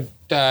a good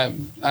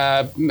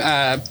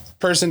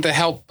person to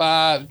help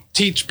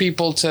teach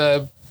people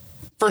to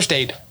first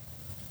aid.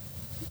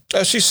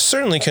 She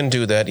certainly can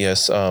do that.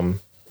 Yes. Is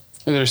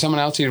there someone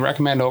else you'd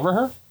recommend over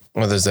her?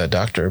 Well, there's that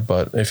doctor,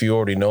 but if you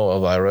already know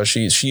Elvira,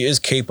 she is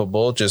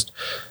capable. Just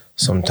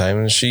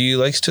sometimes she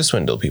likes to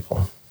swindle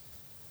people.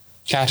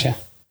 Gotcha.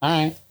 All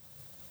right.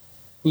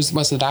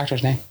 What's the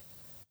doctor's name?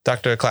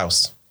 Dr.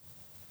 Klaus.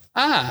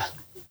 Ah.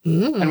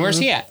 And where's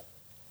he at?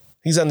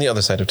 He's on the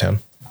other side of town.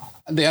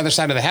 The other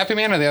side of the Happy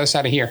Man or the other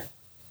side of here?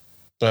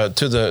 To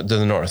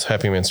the north.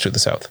 Happy Man's to the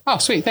south. Oh,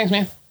 sweet. Thanks,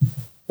 man.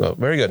 Oh,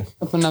 very good.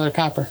 Up another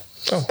copper.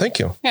 Oh, thank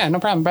you. Yeah, no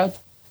problem, brother.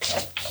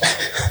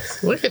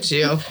 Look at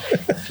you.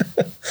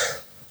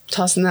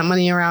 Tossing that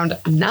money around,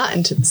 not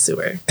into the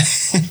sewer.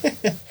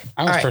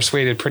 I was right.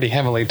 persuaded pretty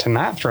heavily to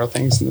not throw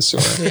things in the sewer.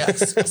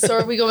 Yes. So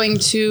are we going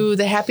to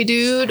the happy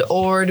dude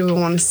or do we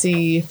want to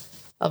see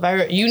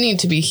Elvira? You need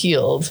to be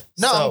healed.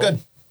 No, so- I'm good.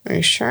 Are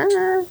you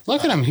sure?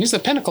 Look at him. He's the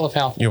pinnacle of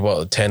health. You're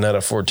what, 10 out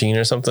of 14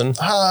 or something?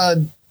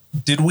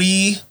 Did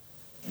we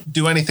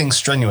do anything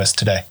strenuous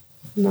today?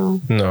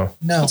 No. No.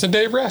 No. It's a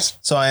day of rest.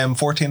 So I am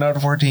 14 out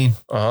of 14.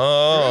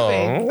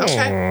 Oh.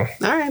 Okay.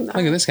 All right. Look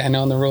at this guy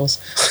knowing the rules.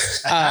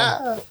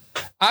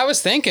 I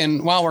was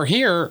thinking while we're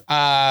here,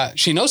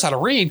 she knows how to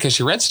read because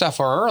she read stuff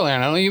for her earlier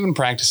and I know you've been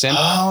practicing.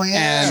 Oh,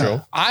 yeah. And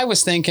True. I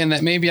was thinking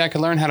that maybe I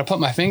could learn how to put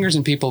my fingers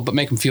in people but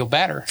make them feel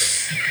better.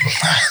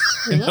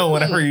 You know,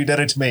 whenever you did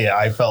it to me,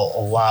 I felt a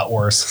lot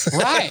worse.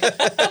 Right.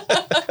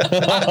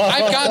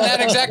 I've gotten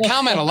that exact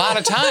comment a lot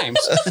of times.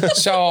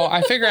 So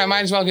I figure I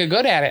might as well get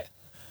good at it.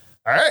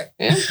 All right.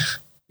 Yeah.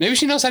 Maybe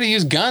she knows how to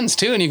use guns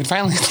too, and you can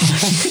finally.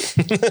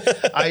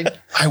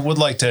 I would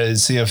like to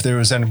see if there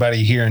was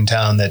anybody here in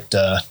town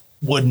that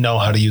would know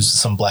how to use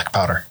some black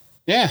powder.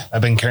 Yeah.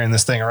 I've been carrying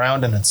this thing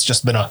around and it's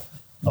just been a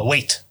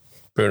weight.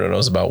 Bruno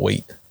knows about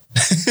weight.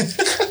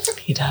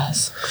 He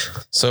does.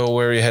 So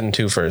where are you heading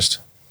to first?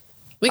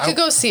 We could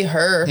go see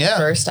her Yeah.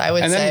 first, I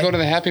would And say. then go to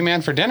the Happy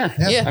Man for dinner.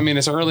 Yeah. I mean,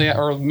 it's early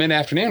or mid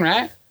afternoon,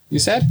 right? You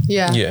said?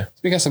 yeah. Yeah.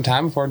 We got some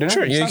time before dinner.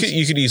 Sure. Yeah,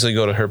 you could easily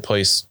go to her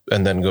place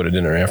and then go to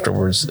dinner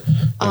afterwards.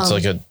 It's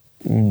like a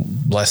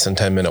less than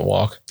 10-minute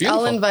walk.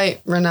 Beautiful. I'll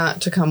invite Renat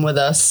to come with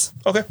us.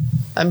 Okay.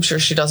 I'm sure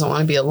she doesn't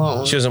want to be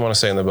alone. She doesn't want to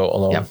stay on the boat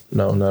alone. Yep.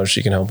 No,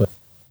 she can help it.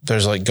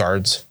 There's like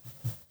guards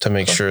to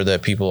make sure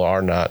that people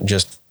are not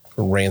just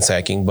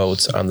ransacking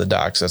boats on the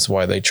docks. That's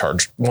why they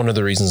charge. One of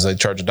the reasons they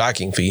charge a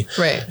docking fee,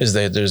 Right. is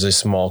that there's a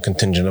small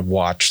contingent of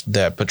watch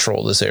that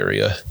patrol this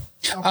area.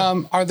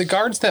 Are the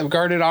guards that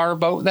guarded our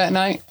boat that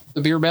night,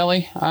 the Beer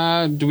Belly,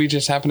 do we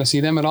just happen to see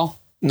them at all?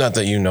 Not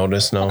that you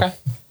notice, no. Okay.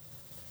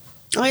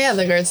 Oh yeah,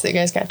 the guards that you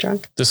guys got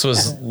drunk. This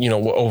was,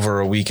 over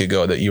a week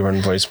ago that you were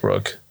in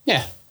Vicebrook.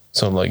 Yeah.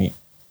 So, like,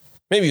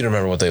 maybe you don't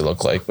remember what they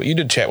look like, but you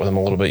did chat with them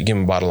a little bit. You give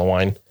them a bottle of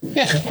wine.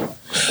 Yeah.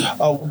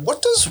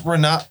 What does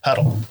Renat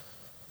peddle?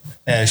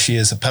 As she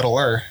is a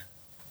peddler,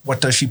 what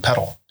does she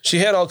peddle? She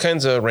had all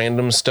kinds of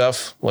random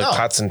stuff, like Oh.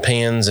 pots and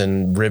pans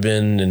and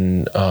ribbon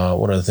and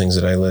what are the things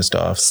that I list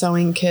off?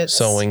 Sewing kits.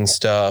 Sewing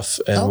stuff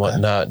and Okay.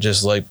 whatnot,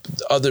 just like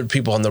other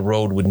people on the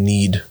road would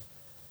need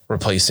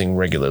replacing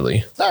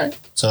regularly. All right.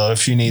 So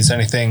if she needs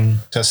anything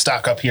to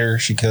stock up here,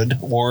 she could,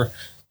 or,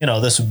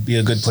 this would be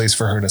a good place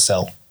for her to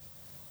sell.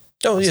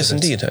 Oh, yes, it is.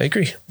 indeed. I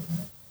agree.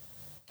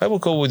 I will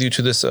go with you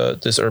to this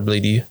this herb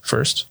lady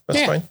first. That's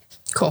Yeah. fine.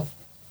 Cool.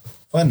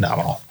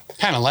 Phenomenal.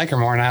 Kind of like her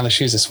more now that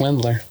she's a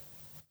swindler.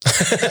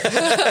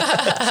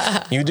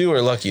 You do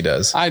or Lucky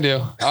does. I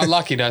do. Oh,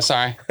 Lucky does.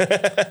 Sorry.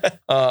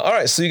 All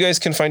right, so you guys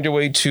can find your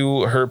way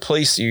to her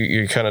place.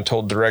 You're kind of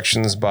told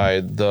directions by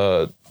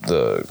the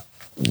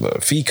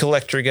fee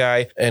collector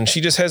guy, and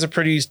she just has a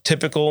pretty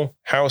typical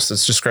house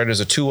that's described as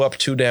a 2-up,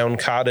 2-down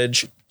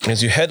cottage.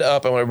 As you head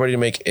up, I want everybody to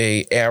make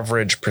an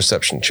average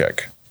perception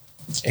check.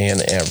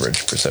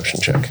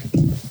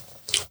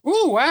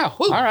 Ooh, wow.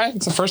 All right.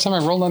 It's the first time I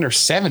rolled under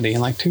 70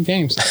 in like 2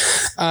 games.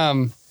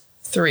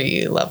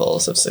 3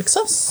 levels of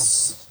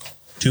success.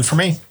 2 for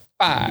me.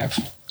 5.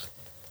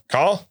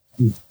 Call?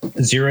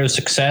 0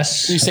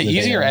 success. Did you say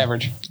easy or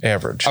average?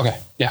 Average. Okay.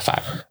 Yeah,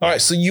 5. All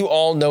right, so you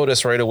all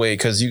notice right away,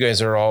 because you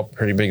guys are all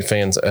pretty big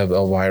fans of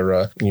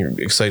Elvira. You're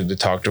excited to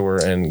talk to her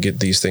and get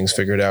these things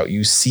figured out.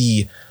 You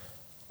see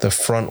the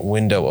front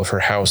window of her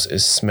house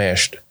is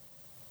smashed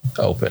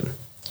open.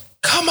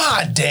 Come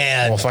on,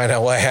 Dan. We'll find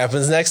out what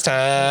happens next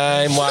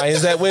time. Why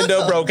is that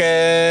window broken?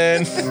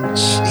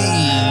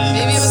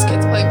 Maybe it was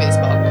kids playing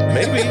baseball.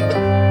 Maybe.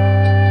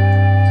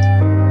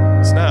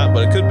 It's not,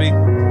 but it could be.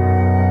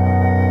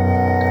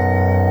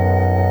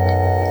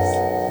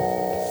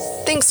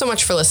 Thanks so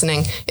much for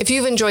listening. If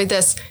you've enjoyed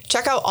this,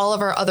 check out all of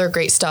our other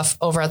great stuff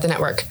over at the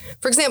network.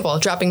 For example,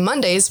 dropping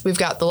Mondays, we've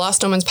got the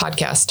Lost Omens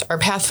podcast, our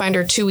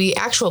Pathfinder 2e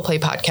actual play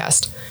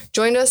podcast.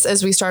 Join us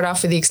as we start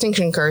off with the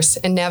Extinction Curse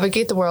and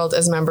navigate the world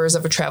as members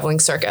of a traveling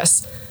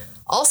circus.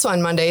 Also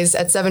on Mondays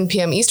at 7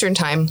 p.m. Eastern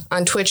Time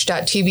on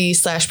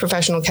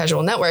twitch.tv/Professional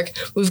Casual Network,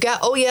 we've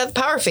got Oh Yeah, the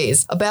Power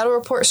Phase, a battle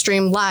report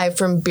stream live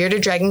from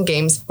Bearded Dragon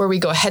Games where we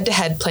go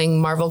head-to-head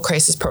playing Marvel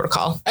Crisis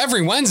Protocol.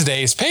 Every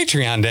Wednesday is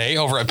Patreon Day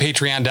over at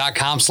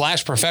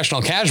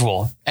patreon.com/professional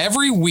casual.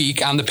 Every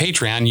week on the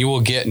Patreon, you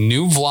will get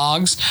new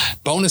vlogs,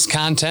 bonus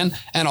content,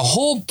 and a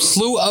whole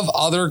slew of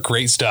other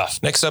great stuff.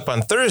 Next up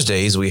on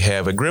Thursdays, we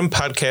have a Grim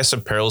Podcast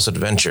of Perilous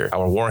Adventure,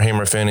 our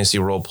Warhammer Fantasy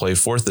Roleplay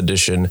 4th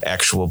Edition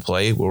actual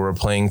play, where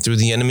we're playing through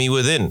The Enemy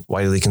Within,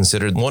 widely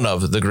considered one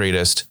of the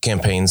greatest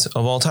campaigns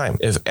of all time.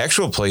 If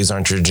actual plays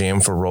aren't your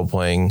jam for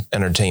role-playing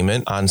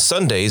entertainment, on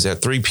Sundays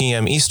at 3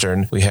 p.m.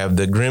 Eastern, we have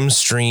the Grim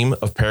Stream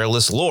of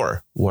Perilous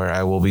Lore, where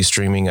I will be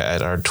streaming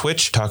at our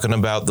Twitch, talking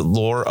about the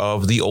lore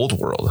of the old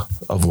world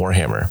of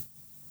Warhammer.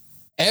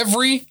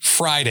 Every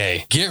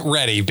Friday, get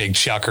ready, big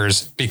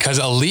chuckers, because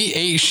Elite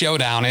 8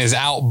 Showdown is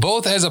out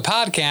both as a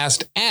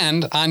podcast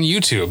and on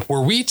YouTube,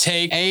 where we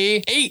take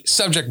a 8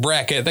 subject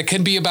bracket that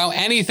can be about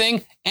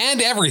anything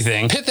and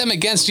everything, pit them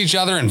against each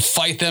other and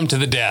fight them to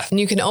the death. And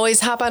you can always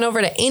hop on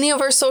over to any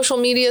of our social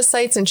media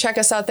sites and check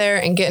us out there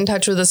and get in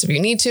touch with us if you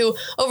need to.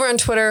 Over on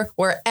Twitter,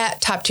 we're at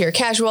Top Tier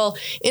Casual.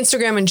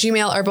 Instagram and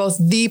Gmail are both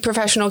The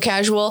Professional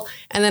Casual.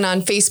 And then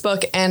on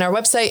Facebook and our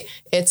website,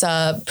 it's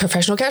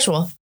Professional Casual.